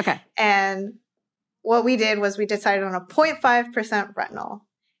comparison. Okay. And what we did was we decided on a 0.5% retinol.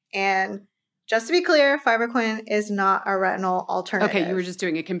 And just to be clear, Fibroquin is not a retinol alternative. Okay, you were just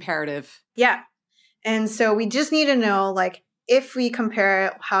doing a comparative. Yeah. And so we just need to know, like, if we compare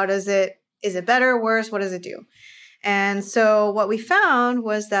it, is it better, worse? What does it do? And so what we found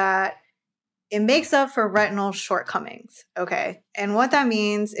was that it makes up for retinol shortcomings. Okay. And what that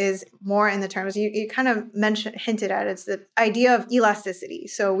means is more in the terms you kind of hinted at. It's the idea of elasticity.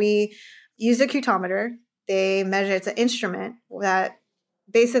 So we use a cutometer. They measure, it's an instrument that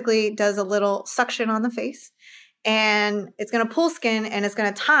basically does a little suction on the face. And it's going to pull skin and it's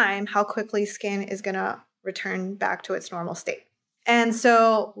going to time how quickly skin is going to return back to its normal state. And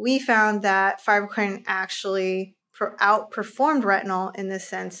so we found that Fibroquin actually outperformed retinol in this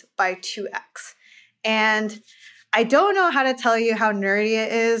sense by 2x. And I don't know how to tell you how nerdy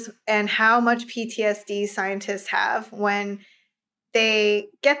it is and how much PTSD scientists have when they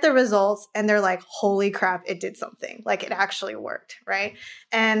get the results and they're like, holy crap, it did something. Like it actually worked, right?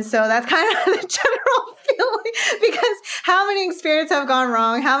 And so that's kind of the general feeling, because how many experiments have gone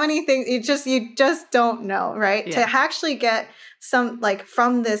wrong? How many things you just don't know, right? Yeah. To actually get some, like,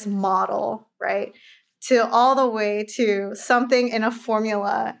 from this model, right, to all the way to something in a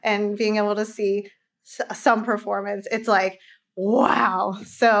formula and being able to see some performance, it's like, wow.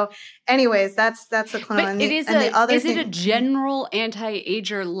 So anyways, that's the clinical. But is it a general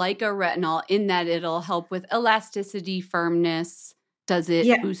anti-ager like a retinol in that it'll help with elasticity, firmness? Does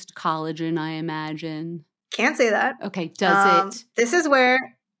it boost collagen, I imagine? Can't say that. Okay. Does it? This is where.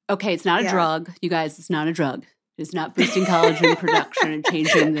 Okay. It's not a drug. You guys, it's not a drug. It's not boosting collagen production and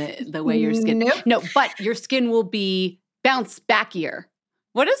changing the way your skin. Nope. No, but your skin will be bounce backier.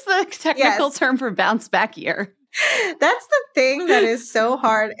 What is the technical term for bounce backier? That's the thing that is so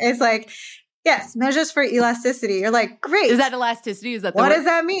hard. It's like, yes, measures for elasticity. You're like, great. Is that elasticity? Is that what does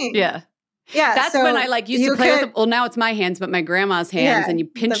that mean? Yeah. Yeah. That's when I used to play with, well, now it's my hands, but my grandma's hands, and you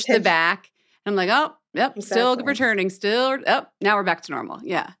pinch the back. And I'm like, oh, yep, exactly. Still returning, now we're back to normal.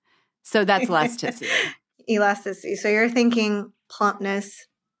 Yeah. So that's elasticity. Elasticity. So you're thinking plumpness,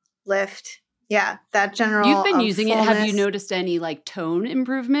 lift. Yeah, that general. You've been using fullness. It. Have you noticed any tone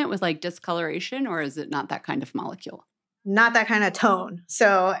improvement with discoloration, or is it not that kind of molecule? Not that kind of tone.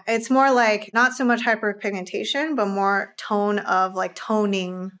 So it's more like not so much hyperpigmentation, but more tone of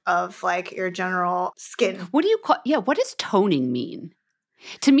toning of your general skin. What do you call? Yeah, what does toning mean?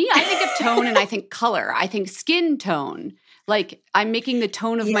 To me, I think of tone and I think color. I think skin tone. I'm making the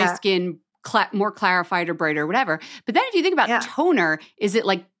tone of my skin more clarified or brighter or whatever. But then if you think about toner, is it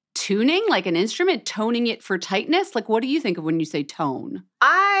tuning, like an instrument, toning it for tightness? What do you think of when you say tone?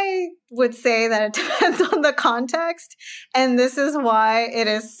 I would say that it depends on the context. And this is why it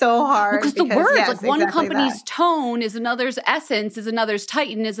is so hard. Because the words, one company's tone is another's essence, is another's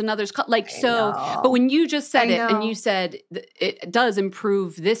tighten, is another's but when you just said it and you said it does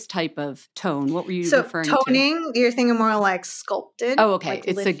improve this type of tone, what were you referring to? Toning, you're thinking more sculpted. Oh, okay.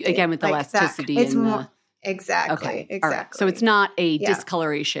 It's again with elasticity. It's more. Exactly. Okay. Exactly. Right. So it's not a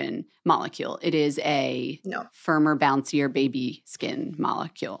discoloration molecule. It is a firmer, bouncier baby skin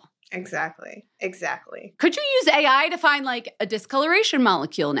molecule. Exactly. Could you use AI to find a discoloration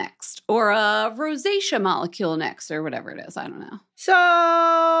molecule next or a rosacea molecule next or whatever it is? I don't know. So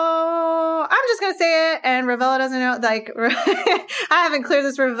I'm just going to say it, and Revela doesn't know. I haven't cleared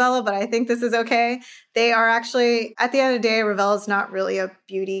this with Revela, but I think this is okay. They are actually, at the end of the day, Revela's not really a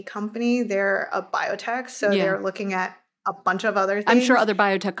beauty company. They're a biotech, so they're looking at a bunch of other things. I'm sure other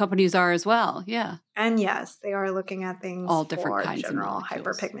biotech companies are as well. Yeah. And yes, they are looking at things all different kinds general of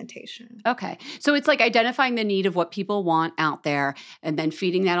hyperpigmentation. Okay. So it's identifying the need of what people want out there and then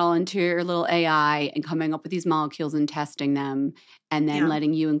feeding that all into your little AI and coming up with these molecules and testing them and then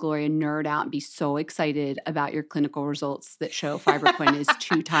letting you and Gloria nerd out and be so excited about your clinical results that show Fibroquin is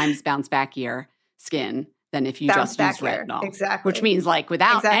 2 times bounce backier skin than if you just use retinol. Exactly. Which means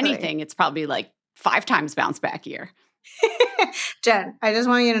without anything, it's probably 5 times bounce backier. Jen, I just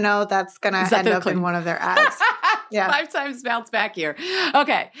want you to know that's going to end up in one of their ads. Yeah. 5 times bounce back here.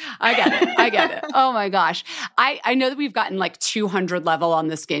 Okay. I get it. Oh my gosh. I know that we've gotten 200 level on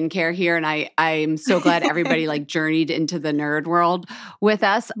the skincare here, and I'm so glad everybody journeyed into the nerd world with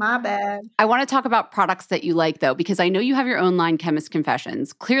us. My bad. I want to talk about products that you like though, because I know you have your own line, Chemist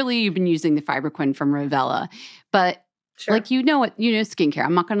Confessions. Clearly you've been using the Fibroquin from Revela, but skincare.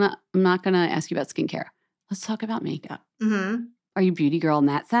 I'm not gonna ask you about skincare. Let's talk about makeup. Mm-hmm. Are you a beauty girl in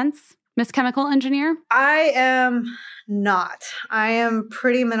that sense, Miss Chemical Engineer? I am not. I am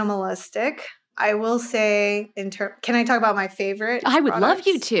pretty minimalistic. I will say, can I talk about my favorite? I would products? love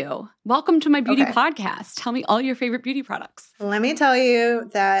you to. Welcome to my beauty podcast. Tell me all your favorite beauty products. Let me tell you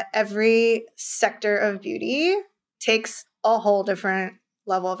that every sector of beauty takes a whole different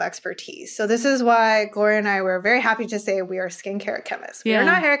level of expertise. So this is why Gloria and I were very happy to say we are skincare chemists. We are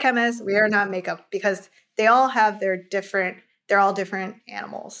not hair chemists. We are not makeup, because they all have they're all different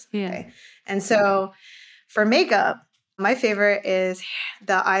animals. Yeah. Okay? And so for makeup, my favorite is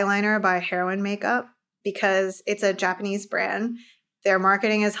the eyeliner by Heroin Makeup, because it's a Japanese brand. Their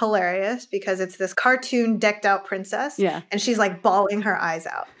marketing is hilarious because it's this cartoon decked out princess. Yeah. And she's like bawling her eyes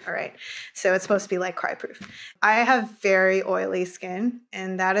out. All right. So it's supposed to be like cry proof. I have very oily skin,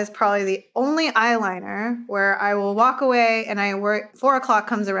 and that is probably the only eyeliner where I will walk away and 4 o'clock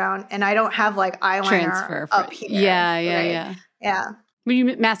comes around and I don't have like eyeliner Transfer up here. Yeah. Yeah.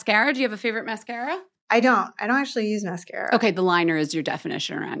 Mascara? Do you have a favorite mascara? I don't actually use mascara. Okay. The liner is your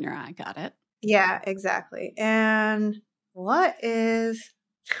definition around your eye. Got it. Yeah, exactly. And what is,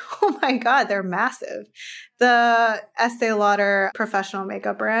 oh my God, they're massive. The Estee Lauder professional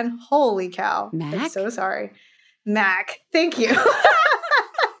makeup brand. Holy cow. MAC? I'm so sorry. MAC. Thank you.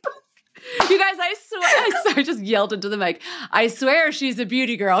 You guys, I swear, I just yelled into the mic. I swear she's a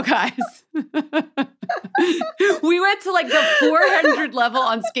beauty girl, guys. We went to like the 400 level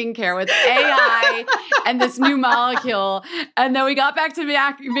on skincare with AI and this new molecule. And then we got back to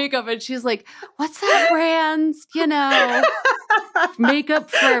makeup and she's like, what's that brand? Makeup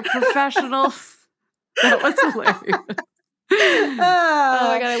for professionals. That was hilarious. Oh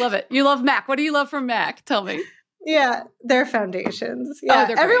my God, I love it. You love MAC. What do you love from MAC? Tell me. Yeah, their foundations. Yeah,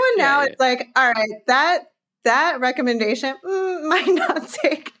 they're everyone great. now it's like, all right, that recommendation might not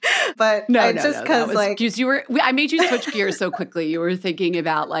take, but just because like I made you switch gears so quickly. You were thinking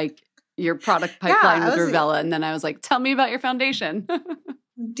about like your product pipeline with Revela, and then I was like, tell me about your foundation.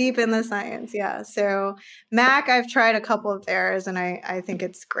 Deep in the science, yeah. So MAC, I've tried a couple of theirs, and I think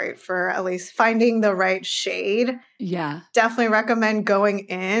it's great for at least finding the right shade. Yeah, definitely recommend going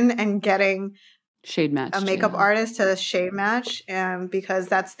in and getting shade match a makeup artist to shade match, because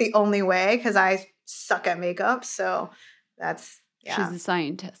that's the only way, because I suck at makeup. So that's, yeah. She's a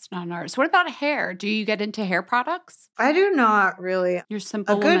scientist, not an artist. What about hair? Do you get into hair products? I do not really. You're a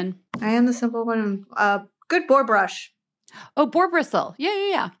simple woman. I am the simple woman. Good boar brush. Oh, boar bristle.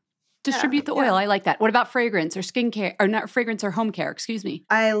 Yeah. Distribute the oil. I like that. What about fragrance or skincare, or not fragrance or home care? Excuse me.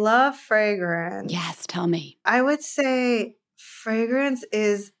 I love fragrance. Yes, tell me. I would say fragrance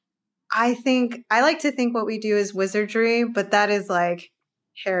is, I like to think what we do is wizardry, but that is like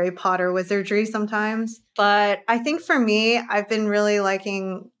Harry Potter wizardry sometimes. But I think for me, I've been really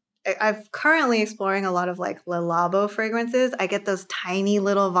I'm currently exploring a lot of like Le Labo fragrances. I get those tiny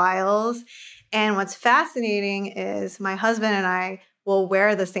little vials. And what's fascinating is my husband and I will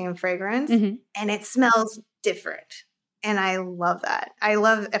wear the same fragrance and it smells different. And I love that.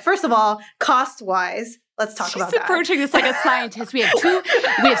 First of all, cost-wise, let's talk about that. She's approaching this like a scientist. We have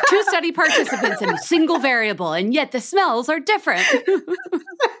two study participants and a single variable, and yet the smells are different.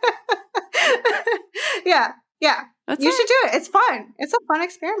 Yeah. You should do it. It's fun. It's a fun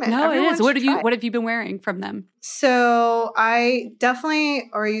experiment. No, Everyone it is. What have you been wearing from them? So I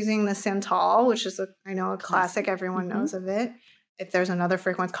definitely are using the Santal, which is a classic. Everyone knows of it. If there's another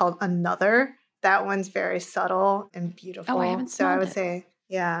fragrance called Another, that one's very subtle and beautiful. Oh, I haven't smelled it. So I would say,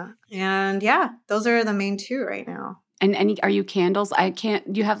 yeah. And those are the main two right now. And are you candles?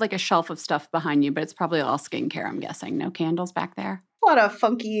 You have like a shelf of stuff behind you, but it's probably all skincare, I'm guessing. No candles back there? A lot of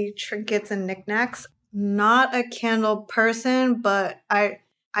funky trinkets and knickknacks. Not a candle person, but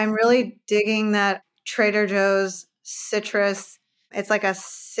I'm really digging that Trader Joe's citrus. It's like a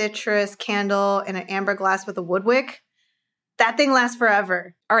citrus candle in an amber glass with a wood wick. That thing lasts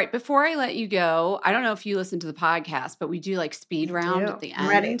forever. All right. Before I let you go, I don't know if you listen to the podcast, but we do like speed round at the end. I'm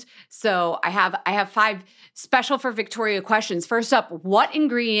ready. So I have 5 special for Victoria questions. First up, what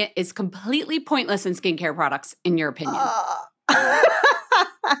ingredient is completely pointless in skincare products, in your opinion?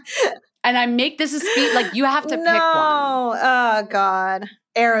 And I make this a speed, like you have to pick one. Oh, God.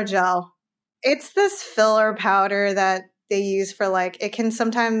 Aerogel. It's this filler powder that they use for like, it can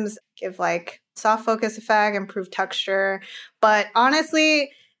sometimes give like soft focus effect, improve texture. But honestly,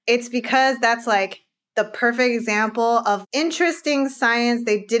 it's because that's like the perfect example of interesting science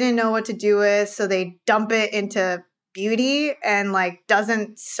they didn't know what to do with. So they dump it into beauty and like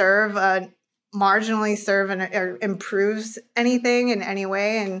doesn't marginally serve or improves anything in any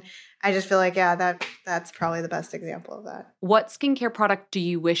way. And I just feel like, that's probably the best example of that. What skincare product do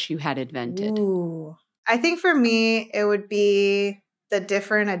you wish you had invented? Ooh. I think for me, it would be the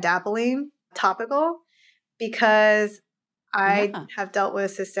different adapalene topical, because I have dealt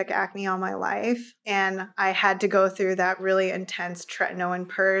with cystic acne all my life, and I had to go through that really intense tretinoin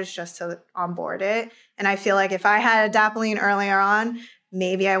purge just to onboard it. And I feel like if I had adapalene earlier on,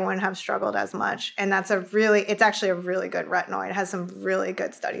 maybe I wouldn't have struggled as much. And it's actually a really good retinoid. It has some really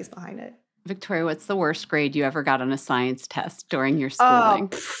good studies behind it. Victoria, what's the worst grade you ever got on a science test during your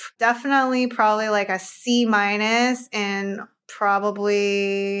schooling? Probably like a C- and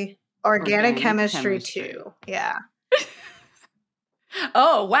probably organic chemistry too. Yeah.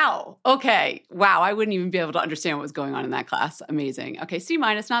 Oh, wow. Okay. Wow. I wouldn't even be able to understand what was going on in that class. Amazing. Okay. C-,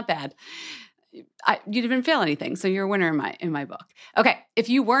 not bad. You didn't fail anything. So you're a winner in my book. Okay. If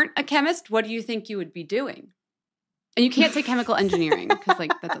you weren't a chemist, what do you think you would be doing? And you can't say chemical engineering because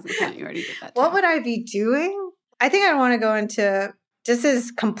that doesn't count. You already did that. What would I be doing? I think I'd want to go into, this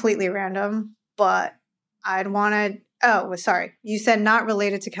is completely random, but I'd want to, sorry. You said not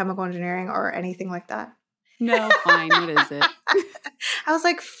related to chemical engineering or anything like that? No, fine. What is it? I was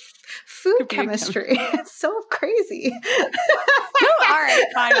like, food chemistry. It's so crazy. No, all right,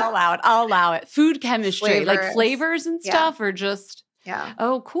 fine. I'll allow it. Food chemistry, like flavors and stuff, or just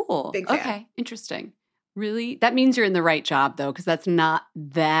Oh, cool. Big fan. Okay, interesting. Really, that means you're in the right job though, because that's not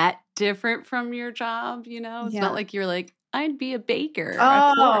that different from your job. It's not like you're like, I'd be a baker, or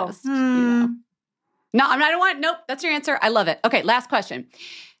a florist. No, nope. That's your answer. I love it. Okay, last question.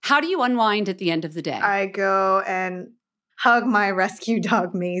 How do you unwind at the end of the day? I go and hug my rescue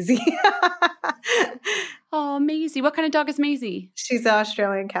dog, Maisie. Oh, Maisie. What kind of dog is Maisie? She's an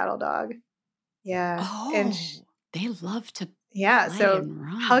Australian cattle dog. Yeah. Oh, and they love to play so and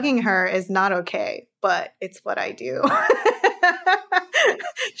run. Hugging her is not okay, but it's what I do.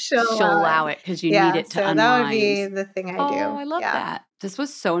 She'll allow it because you need it to unwind. That would be the thing I do. Oh, I love that. This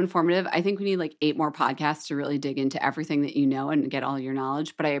was so informative. I think we need like 8 more podcasts to really dig into everything that you know and get all your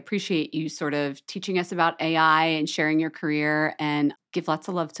knowledge. But I appreciate you sort of teaching us about AI and sharing your career, and give lots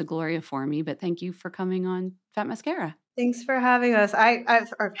of love to Gloria for me. But thank you for coming on Fat Mascara. Thanks for having us.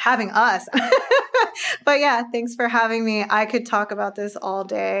 Or having us. But yeah, thanks for having me. I could talk about this all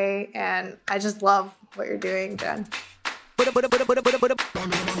day, and I just love what you're doing, Jen. We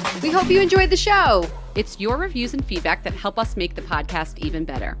hope you enjoyed the show. It's your reviews and feedback that help us make the podcast even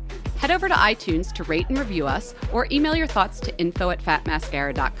better. Head over to iTunes to rate and review us, or email your thoughts to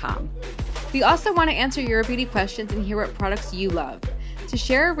info@fatmascara.com. We also want to answer your beauty questions and hear what products you love. To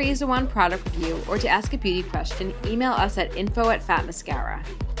share a Razor One product review or to ask a beauty question, email us at info@fatmascara.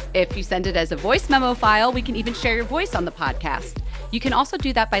 If you send it as a voice memo file, we can even share your voice on the podcast. You can also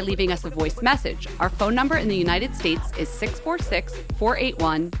do that by leaving us a voice message. Our phone number in the United States is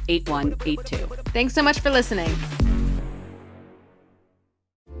 646-481-8182. Thanks so much for listening.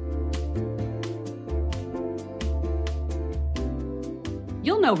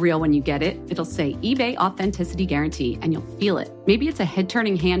 You'll know real when you get it. It'll say eBay Authenticity Guarantee, and you'll feel it. Maybe it's a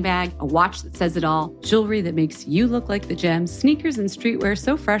head-turning handbag, a watch that says it all, jewelry that makes you look like the gem, sneakers and streetwear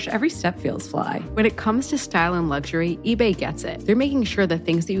so fresh every step feels fly. When it comes to style and luxury, eBay gets it. They're making sure the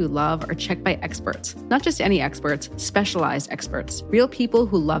things that you love are checked by experts. Not just any experts, specialized experts. Real people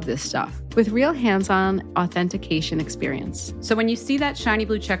who love this stuff. With real hands-on authentication experience. So when you see that shiny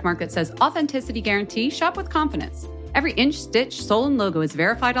blue checkmark that says Authenticity Guarantee, shop with confidence. Every inch, stitch, sole, and logo is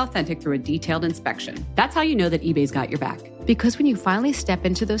verified authentic through a detailed inspection. That's how you know that eBay's got your back. Because when you finally step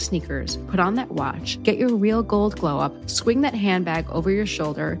into those sneakers, put on that watch, get your real gold glow up, swing that handbag over your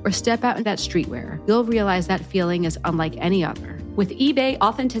shoulder, or step out in that streetwear, you'll realize that feeling is unlike any other. With eBay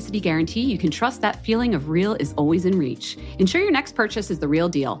Authenticity Guarantee, you can trust that feeling of real is always in reach. Ensure your next purchase is the real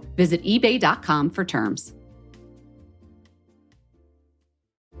deal. Visit ebay.com for terms.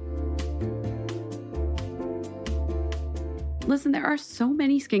 Listen, there are so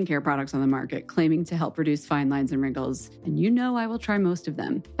many skincare products on the market claiming to help reduce fine lines and wrinkles, and you know I will try most of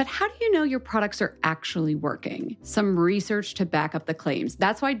them. But how do you know your products are actually working? Some research to back up the claims.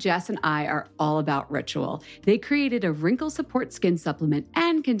 That's why Jess and I are all about Ritual. They created a wrinkle support skin supplement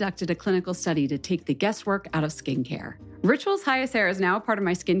and conducted a clinical study to take the guesswork out of skincare. Ritual's Hyacera is now a part of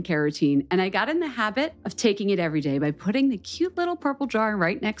my skincare routine, and I got in the habit of taking it every day by putting the cute little purple jar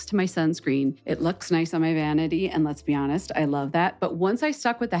right next to my sunscreen. It looks nice on my vanity, and let's be honest, I love that. But once I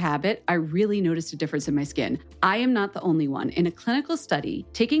stuck with the habit, I really noticed a difference in my skin. I am not the only one. In a clinical study,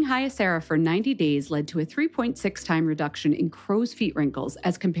 taking Hyacera for 90 days led to a 3.6 time reduction in crow's feet wrinkles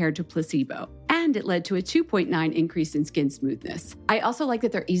as compared to placebo. And and it led to a 2.9 increase in skin smoothness. I also like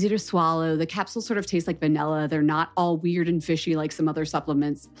that they're easy to swallow. The capsules sort of taste like vanilla. They're not all weird and fishy like some other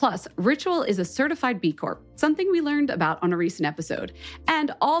supplements. Plus, Ritual is a certified B Corp, something we learned about on a recent episode.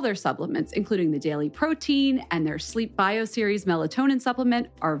 And all their supplements, including the daily protein and their Sleep Bio Series melatonin supplement,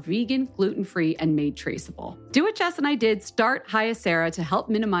 are vegan, gluten-free, and made traceable. Do what Jess and I did. Start Hyacera to help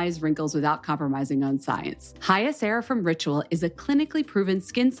minimize wrinkles without compromising on science. Hyacera from Ritual is a clinically proven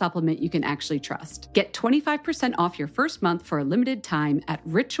skin supplement you can actually trust. Get 25% off your first month for a limited time at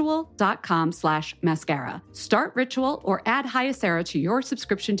ritual.com/mascara. Start Ritual or add Hyacera to your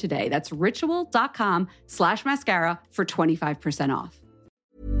subscription today. That's ritual.com/mascara for 25% off.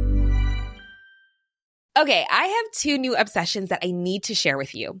 Okay, I have two new obsessions that I need to share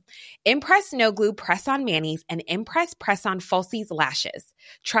with you. Impress No Glue Press-On Manis and Impress Press-On Falsies Lashes.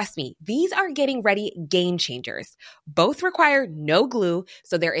 Trust me, these are getting ready game changers. Both require no glue,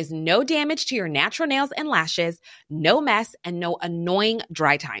 so there is no damage to your natural nails and lashes, no mess, and no annoying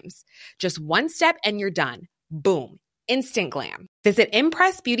dry times. Just one step and you're done. Boom. Instant glam. Visit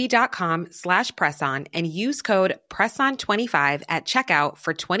impressbeauty.com/presson and use code PRESSON25 at checkout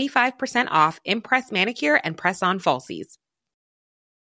for 25% off Impress Manicure and Press-On Falsies.